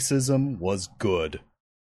said racism was good.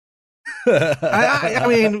 I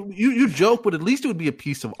mean, you joke, but at least it would be a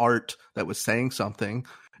piece of art that was saying something.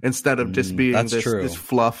 instead of just being That's this, true. this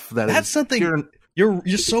fluff That's something.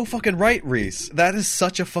 You're so fucking right, Reese. That is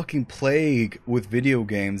such a fucking plague with video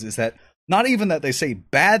games, is that not even that they say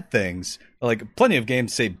bad things, like plenty of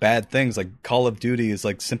games say bad things, like Call of Duty is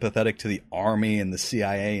like sympathetic to the army and the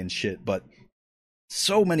CIA and shit, but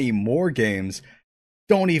so many more games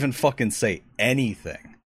don't even fucking say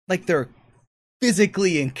anything. Like they're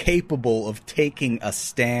physically incapable of taking a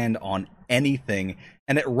stand on anything,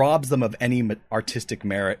 and it robs them of any artistic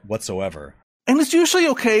merit whatsoever. And it's usually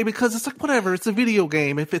okay because it's like, whatever, it's a video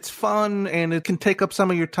game. If it's fun and it can take up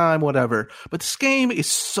some of your time, whatever. But this game is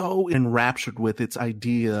so enraptured with its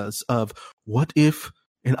ideas of what if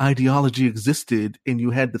an ideology existed and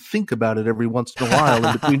you had to think about it every once in a while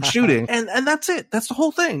in between shooting. And that's it. That's the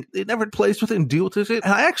whole thing. It never plays with it and deals with it.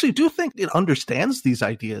 And I actually do think it understands these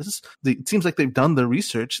ideas. It seems like they've done the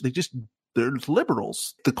research. They're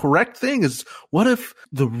liberals. The correct thing is, what if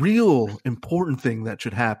the real important thing that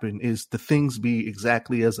should happen is the things be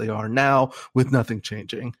exactly as they are now with nothing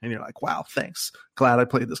changing? And you're like, wow, thanks. Glad I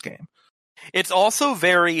played this game. It's also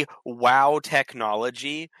very wow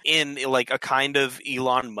technology in like a kind of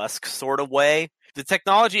Elon Musk sort of way. The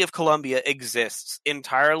technology of Columbia exists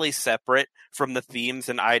entirely separate from the themes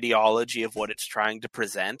and ideology of what it's trying to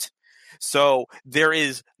present. So there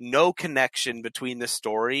is no connection between the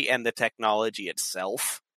story and the technology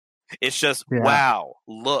itself. It's just, wow,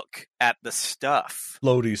 look at the stuff.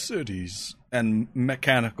 Floaty cities and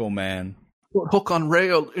Mechanical Man. Hook on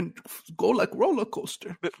rail and go like roller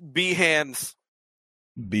coaster. Behands.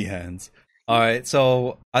 All right,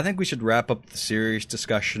 so I think we should wrap up the serious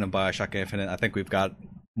discussion of BioShock Infinite. I think we've got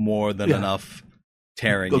more than enough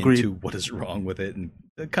tearing into what is wrong with it and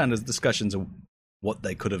the kind of discussions of what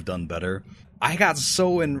they could have done better. I got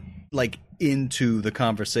so into the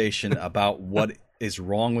conversation about what is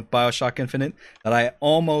wrong with BioShock Infinite that I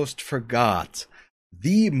almost forgot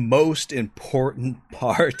the most important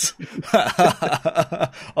part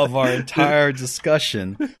of our entire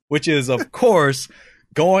discussion, which is, of course,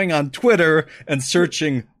 going on Twitter and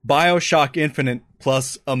searching BioShock Infinite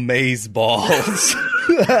plus Amazeballs.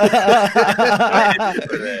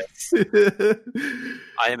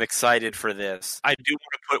 I am excited for this. I do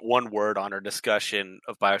want to put one word on our discussion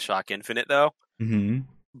of BioShock Infinite, though. Mm-hmm.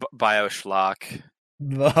 BioShock.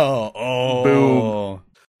 Oh, boom.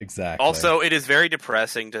 Exactly. Also, it is very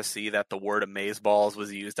depressing to see that the word Amazeballs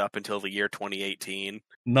was used up until the year 2018.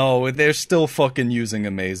 No, they're still fucking using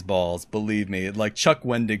Amazeballs. Believe me. Like, Chuck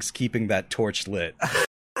Wendig's keeping that torch lit.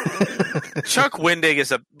 Chuck Wendig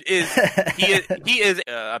is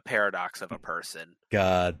a paradox of a person.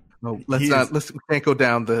 God. No, we can't go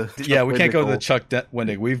down the Chuck we can't go to the Wendig Chuck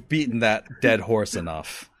Wendig. We've beaten that dead horse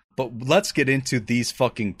enough. But let's get into these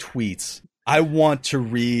fucking tweets. I want to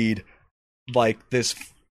read like this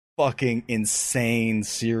fucking insane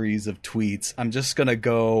series of tweets. I'm just gonna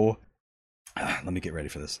go. Let me get ready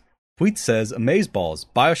for this. Tweet says, Amazeballs,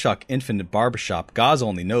 BioShock Infinite Barbershop, Gaz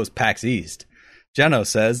only knows PAX East. Jeno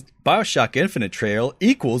says, BioShock Infinite Trail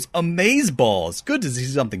equals Amazeballs. Good to see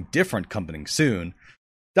something different coming soon.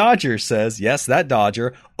 Dodger says, yes, that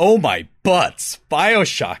Dodger. Oh my butts.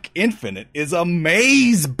 BioShock Infinite is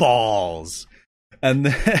Amazeballs. And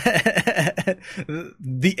the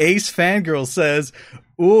Ace Fangirl says,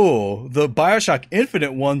 ooh, the BioShock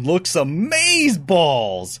Infinite one looks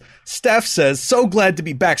amazeballs. Steph says, so glad to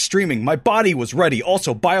be back streaming. My body was ready.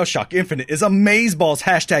 Also, BioShock Infinite is amazeballs.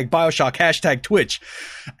 Hashtag BioShock. Hashtag Twitch.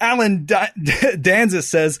 Alan Danza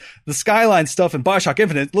says, the Skyline stuff in BioShock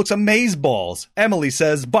Infinite looks amazeballs. Emily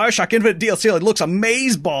says, BioShock Infinite DLC looks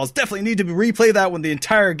amazeballs. Definitely need to replay that one the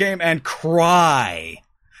entire game and cry.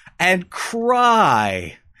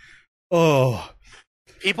 Oh.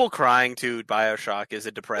 People crying to BioShock is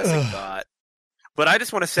a depressing thought. But I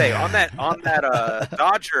just want to say, on that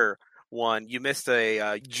Dodger one, you missed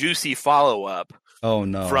a juicy follow-up. Oh,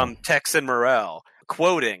 no. From Texan Morel,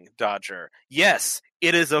 quoting Dodger, yes,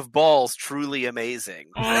 it is of balls truly amazing.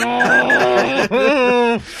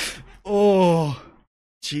 Oh,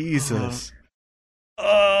 Jesus.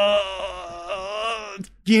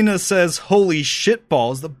 Gina says, holy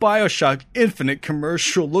shitballs, the BioShock Infinite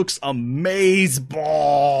commercial looks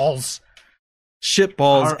amazeballs.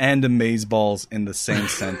 Shitballs and amazeballs in the same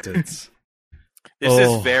sentence. This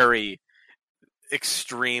is very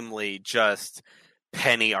extremely just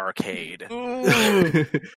penny arcade.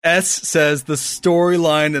 S says, the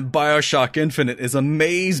storyline in BioShock Infinite is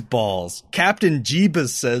amazeballs. Captain Jeebus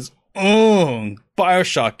says,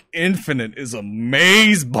 BioShock Infinite is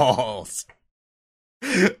amazeballs.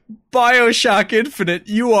 BioShock Infinite,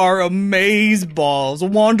 you are amazeballs.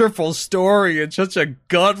 Wonderful story and such a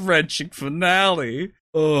gut-wrenching finale.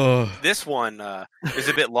 This one is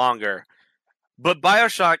a bit longer. But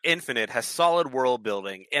BioShock Infinite has solid world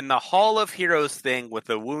building, and the Hall of Heroes thing with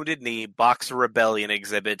the Wounded Knee Boxer Rebellion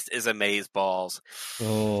exhibits is amazeballs.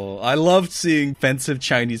 Oh, I loved seeing offensive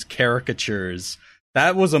Chinese caricatures.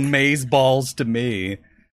 That was amazeballs to me.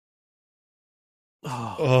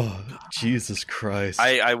 Oh, Jesus Christ!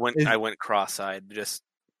 I went cross-eyed. Just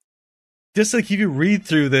like you read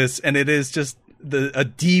through this, and it is just a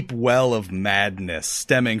deep well of madness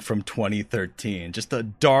stemming from 2013. Just a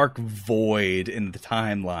dark void in the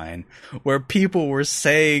timeline where people were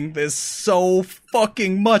saying this so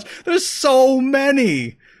fucking much. There's so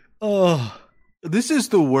many. Oh, this is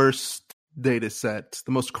the worst data set,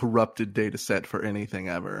 the most corrupted data set for anything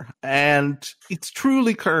ever, and it's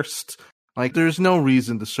truly cursed. Like, there's no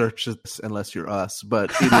reason to search this unless you're us,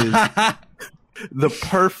 but it is the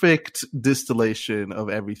perfect distillation of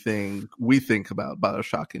everything we think about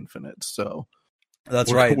BioShock Infinite. So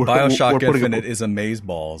that's right. BioShock Infinite is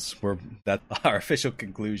amazeballs. That's our official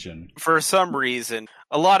conclusion. For some reason,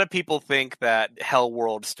 a lot of people think that Hell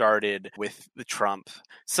World started with Trump.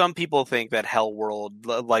 Some people think that Hell World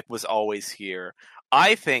was always here.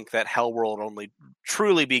 I think that Hell World only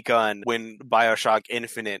truly begun when BioShock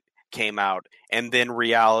Infinite came out, and then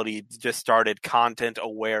reality just started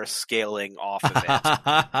content-aware scaling off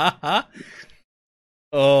of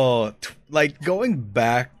it. Going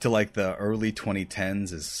back to the early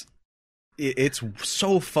 2010s it's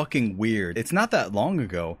so fucking weird. It's not that long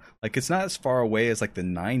ago. It's not as far away as the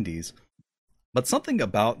 90s. But something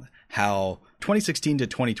about how 2016 to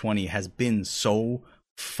 2020 has been so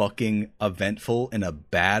fucking eventful in a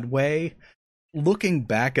bad way. Looking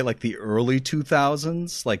back at the early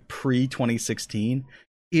 2000s, pre-2016,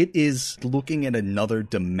 it is looking at another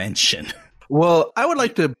dimension. Well, I would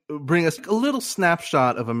like to bring us a little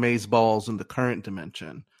snapshot of amazeballs in the current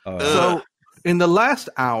dimension. So, in the last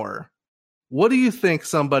hour, what do you think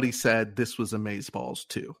somebody said this was amazeballs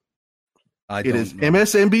to? It is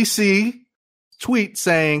MSNBC tweet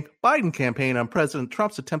saying Biden campaign on President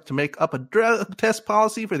Trump's attempt to make up a drug test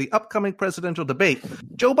policy for the upcoming presidential debate.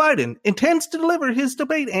 Joe Biden intends to deliver his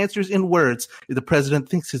debate answers in words. If the president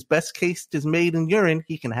thinks his best case is made in urine,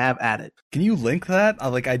 he can have at it. Can you link that?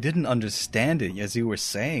 I didn't understand it as you were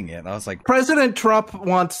saying it. I was like, President Trump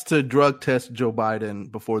wants to drug test Joe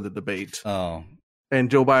Biden before the debate. Oh. And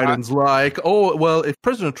Joe Biden's like, oh, well, if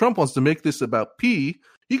President Trump wants to make this about pee,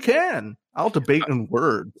 he can. I'll debate in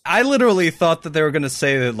words. I literally thought that they were going to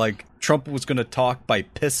say that Trump was going to talk by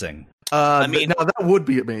pissing. Now that would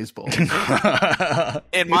be amazeballs.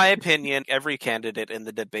 In my opinion, every candidate in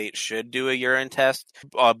the debate should do a urine test,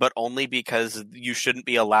 but only because you shouldn't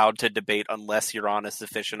be allowed to debate unless you're on a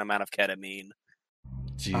sufficient amount of ketamine.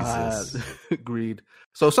 Jesus. Agreed.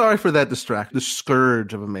 So sorry for that distraction. The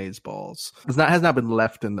scourge of amazeballs has not been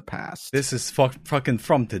left in the past. This is fucking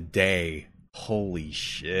from today. Holy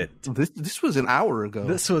shit. This was an hour ago.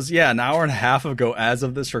 This was, an hour and a half ago as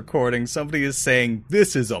of this recording. Somebody is saying,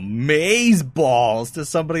 this is amazeballs, to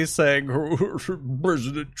somebody saying,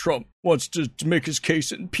 President Trump wants to make his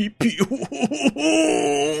case in PP.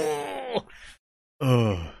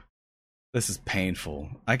 Ugh. This is painful.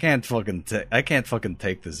 I can't fucking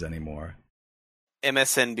take this anymore.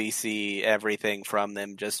 MSNBC, everything from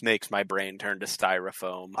them just makes my brain turn to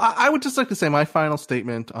styrofoam. I would just like to say my final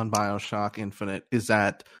statement on BioShock Infinite is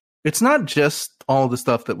that it's not just all the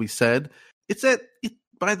stuff that we said. It's that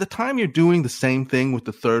by the time you're doing the same thing with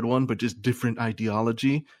the third one, but just different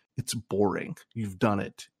ideology, it's boring. You've done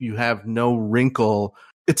it. You have no wrinkle.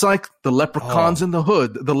 It's like the leprechauns in the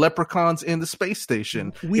hood, the leprechauns in the space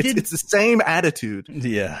station. It's the same attitude.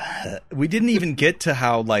 Yeah. We didn't even get to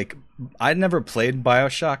how, I'd never played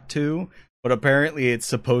BioShock 2, but apparently it's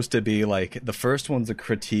supposed to be the first one's a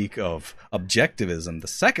critique of objectivism. The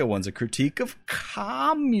second one's a critique of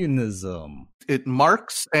communism.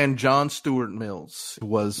 Marx and John Stuart Mills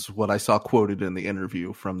was what I saw quoted in the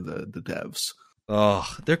interview from the devs.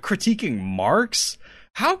 Oh, they're critiquing Marx?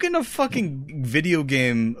 How can a fucking video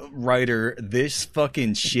game writer this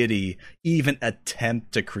fucking shitty even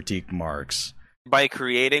attempt to critique Marx? By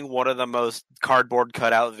creating one of the most cardboard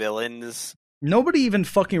cutout villains. Nobody even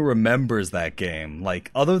fucking remembers that game,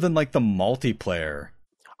 other than the multiplayer.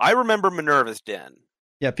 I remember Minerva's Den.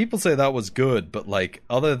 Yeah, people say that was good, but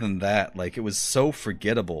other than that, it was so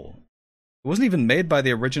forgettable. It wasn't even made by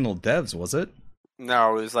the original devs, was it?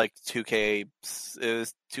 No, it was 2K. It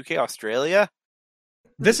was 2K Australia.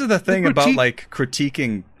 This is the thing about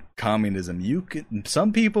critiquing communism.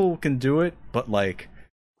 Some people can do it, but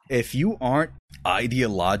if you aren't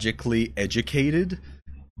ideologically educated,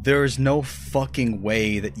 There's no fucking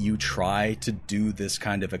way that you try to do this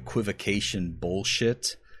kind of equivocation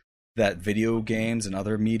bullshit that video games and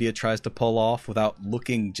other media tries to pull off without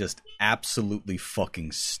looking just absolutely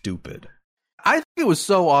fucking stupid. I think it was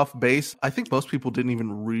so off base. I think most people didn't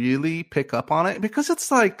even really pick up on it because it's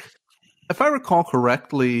like, if I recall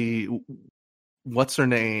correctly, what's her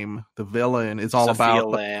name? The villain is all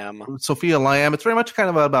about Sophia Lamb. It's very much kind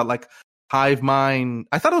of about like hive mind.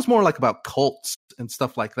 I thought it was more like about cults and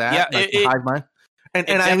stuff like that. Yeah, like hive mind. And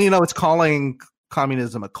it's calling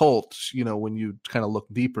communism a cult, when you kind of look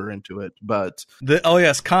deeper into it. But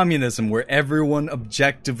communism, where everyone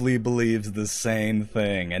objectively believes the same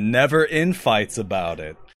thing and never infights about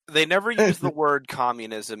it. They never use the word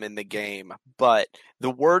communism in the game, but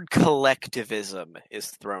the word collectivism is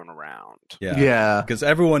thrown around. Yeah. Because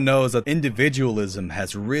everyone knows that individualism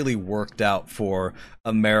has really worked out for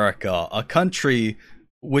America, a country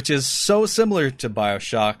which is so similar to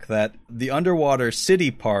BioShock that the underwater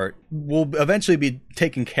city part will eventually be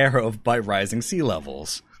taken care of by rising sea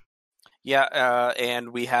levels. Yeah,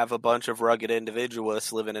 and we have a bunch of rugged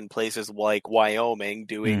individualists living in places like Wyoming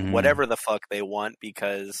doing whatever the fuck they want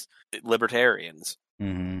because libertarians.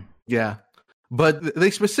 Mm-hmm. Yeah. But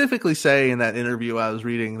they specifically say in that interview I was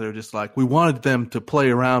reading, they're just like, we wanted them to play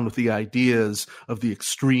around with the ideas of the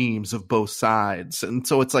extremes of both sides. And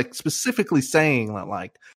so it's like specifically saying that,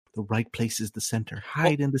 like, the right place is the center.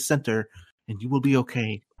 Hide in the center and you will be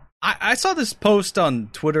okay. I saw this post on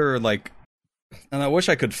Twitter, like, and I wish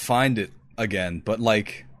I could find it again, but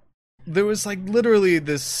like, there was like literally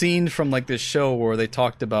this scene from like this show where they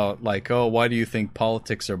talked about like, oh, why do you think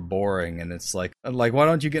politics are boring? And it's like, why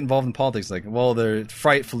don't you get involved in politics? Like, well, they're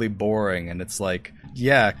frightfully boring. And it's like,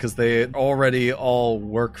 yeah, because they already all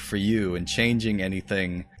work for you, and changing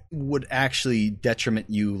anything would actually detriment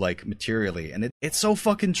you like materially. And it's so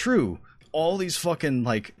fucking true. All these fucking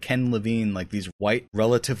like Ken Levine, like these white,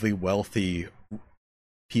 relatively wealthy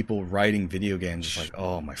people writing video games, it's like,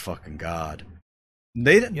 oh my fucking god.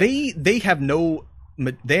 They have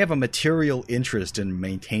a material interest in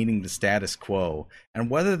maintaining the status quo, and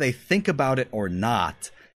whether they think about it or not,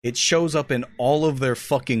 it shows up in all of their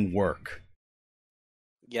fucking work.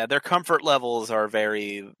 Yeah, their comfort levels are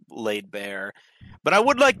very laid bare. But I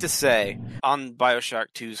would like to say, on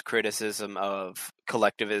BioShock 2's criticism of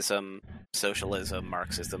collectivism, socialism,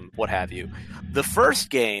 Marxism, what have you, the first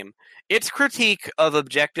game, its critique of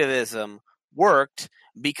objectivism worked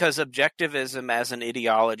because objectivism as an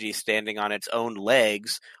ideology standing on its own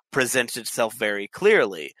legs presents itself very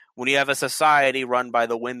clearly. When you have a society run by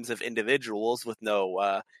the whims of individuals with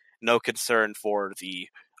no concern for the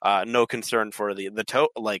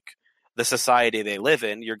society they live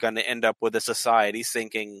in, you're going to end up with a society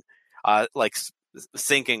sinking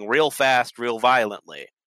real fast, real violently.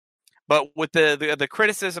 But with the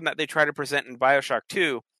criticism that they try to present in BioShock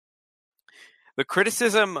 2, the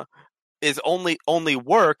criticism is only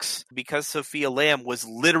works because Sophia Lamb was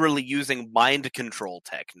literally using mind control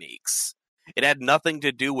techniques. It had nothing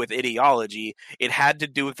to do with ideology. It had to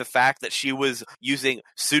do with the fact that she was using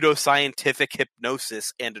pseudoscientific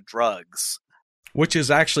hypnosis and drugs. Which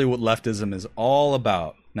is actually what leftism is all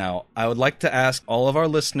about. Now, I would like to ask all of our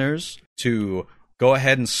listeners to go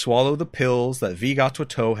ahead and swallow the pills that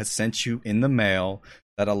Vigatoto has sent you in the mail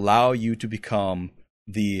that allow you to become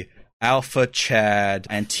the Alpha Chad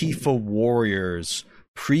Antifa warriors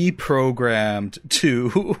pre-programmed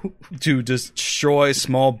to destroy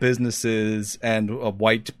small businesses and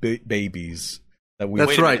white babies that we've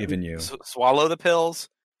given you. Swallow the pills?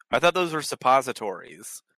 I thought those were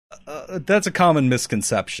suppositories. That's a common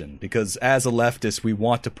misconception, because as a leftist, we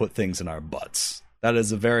want to put things in our butts. That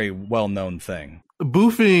is a very well-known thing.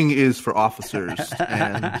 Boofing is for officers,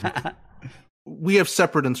 and we have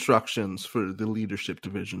separate instructions for the leadership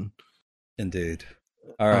division. Indeed.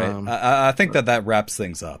 All right. I think that wraps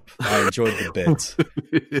things up. I enjoyed the bit.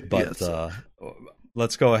 But yes.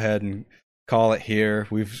 Let's go ahead and call it here.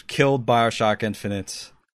 We've killed BioShock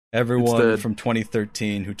Infinite. Everyone from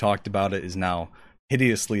 2013 who talked about it is now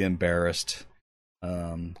hideously embarrassed.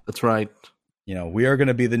 That's right. You know, we are going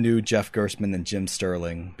to be the new Jeff Gerstmann and Jim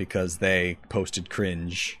Sterling because they posted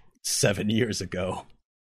cringe 7 years ago.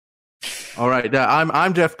 All right.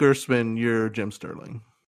 I'm Jeff Gerstmann. You're Jim Sterling.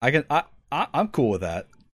 I'm cool with that.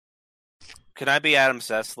 Can I be Adam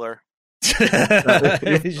Sessler?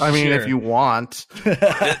 If you want. Do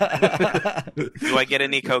I get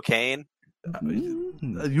any cocaine?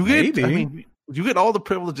 You get all the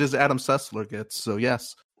privileges Adam Sessler gets, so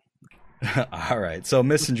yes. All right. So,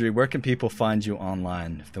 Misandry, where can people find you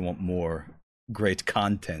online if they want more great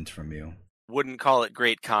content from you? Wouldn't call it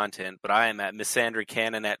great content, but I am at Misandry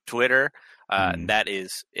Cannon at Twitter. That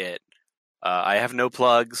is it. I have no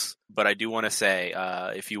plugs, but I do want to say,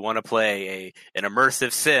 if you want to play an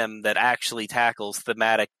immersive sim that actually tackles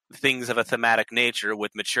thematic things of a thematic nature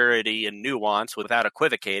with maturity and nuance without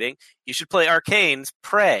equivocating, you should play Arcane's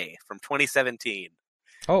Prey from 2017.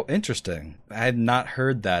 Oh, interesting. I had not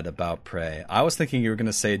heard that about Prey. I was thinking you were going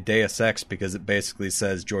to say Deus Ex because it basically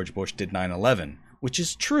says George Bush did 9/11, which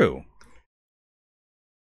is true.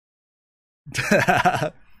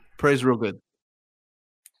 Prey's real good.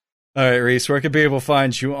 All right, Reese, where can people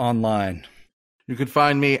find you online? You can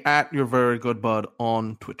find me at Your Very Good Bud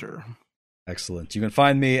on Twitter. Excellent. You can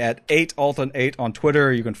find me at 8alton8 on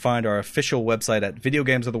Twitter. You can find our official website at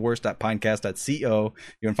videogamesoftheworst.pinecast.co.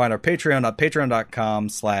 You can find our Patreon at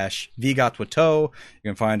patreon.com/vgotwato. You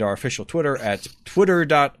can find our official Twitter at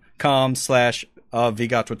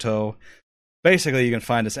twitter.com/vgotwato. Basically, you can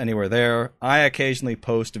find us anywhere there. I occasionally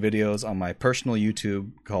post videos on my personal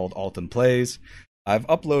YouTube called Alton Plays. I've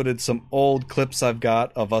uploaded some old clips I've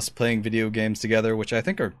got of us playing video games together, which I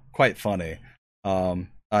think are quite funny.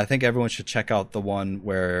 I think everyone should check out the one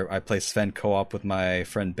where I play Sven co-op with my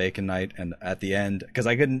friend Bacon Knight, and at the end, because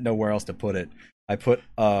I didn't know where else to put it, I put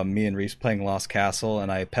me and Reese playing Lost Castle, and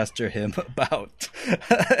I pester him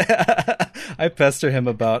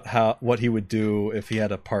about what he would do if he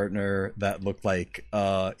had a partner that looked like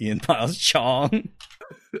Ian Miles Chong.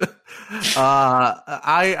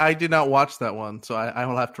 I did not watch that one, so I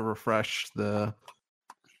will have to refresh the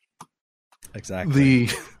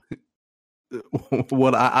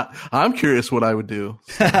what I'm curious what I would do.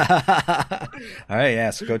 All right, yeah,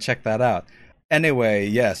 so go check that out. Anyway,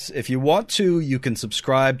 yes, if you want to, you can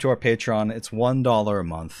subscribe to our Patreon. It's $1 a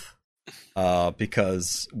month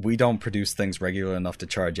because we don't produce things regular enough to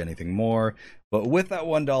charge anything more. But with that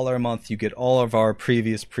 $1 a month, you get all of our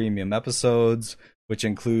previous premium episodes, which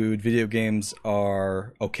include Video Games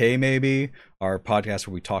Are Okay Maybe, our podcast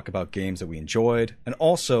where we talk about games that we enjoyed, and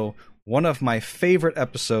also one of my favorite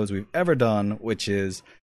episodes we've ever done, which is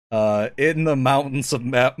In the Mountains of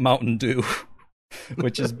Mountain Dew,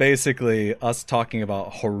 which is basically us talking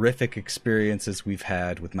about horrific experiences we've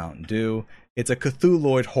had with Mountain Dew. It's a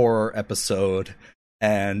Cthulhuoid horror episode,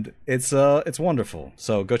 and it's wonderful.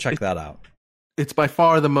 So go check that out. It's by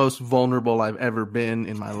far the most vulnerable I've ever been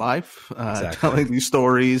in my life, Exactly. telling these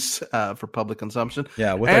stories for public consumption.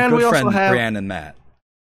 Yeah, with our good friend Brian and Matt.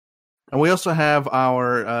 And we also have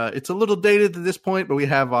our, it's a little dated at this point, but we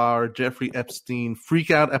have our Jeffrey Epstein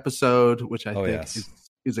Freakout episode, which I think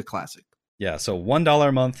is a classic. Yeah, so $1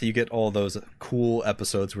 a month, you get all those cool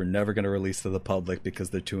episodes we're never going to release to the public because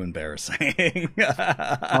they're too embarrassing.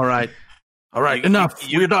 All right, enough.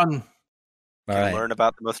 We're done. You can learn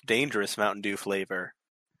about the most dangerous Mountain Dew flavor.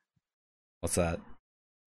 What's that?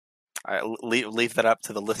 Leave that up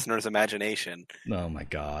to the listener's imagination. Oh my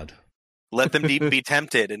god. Let them be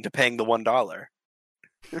tempted into paying the $1.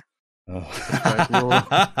 Oh.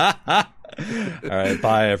 All right,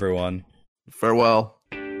 bye everyone. Farewell.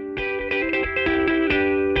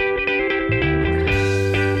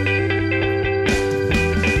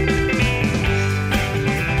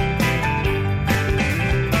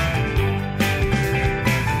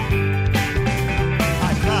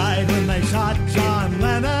 Shot John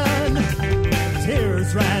Lennon,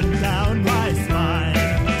 tears ran down my spine,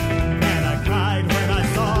 and I cried when I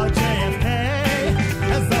saw JFK,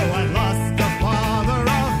 as though I'd lost a father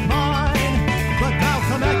of mine. But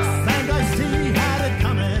Malcolm X and Ice-T had it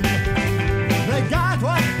coming, they got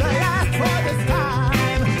what they asked for this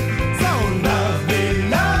time. So love me,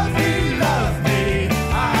 love me, love me,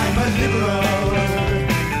 I'm a liberal.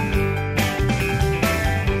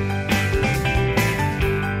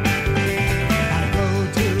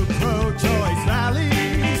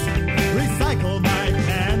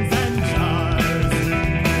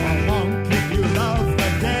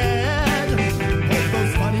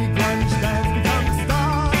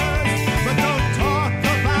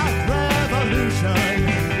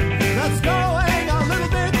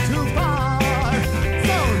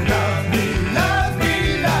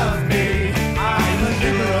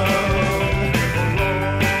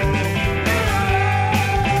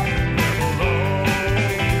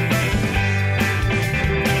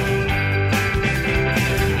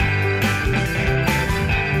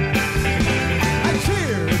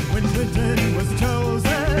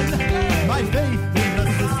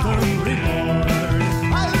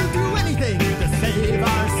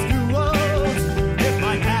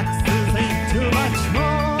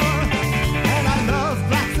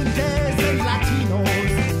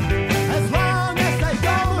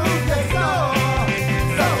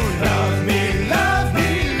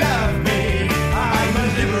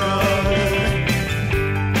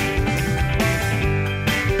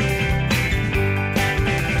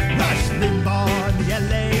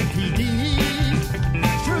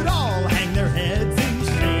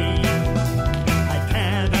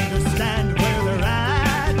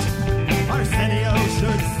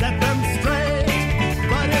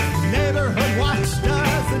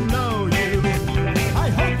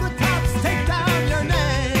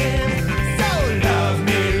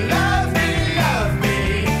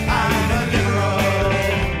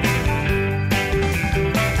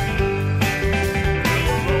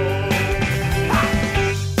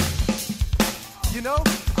 You know,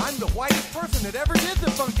 I'm the whitest person that ever did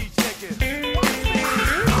the funky chicken. Watch me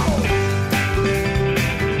now!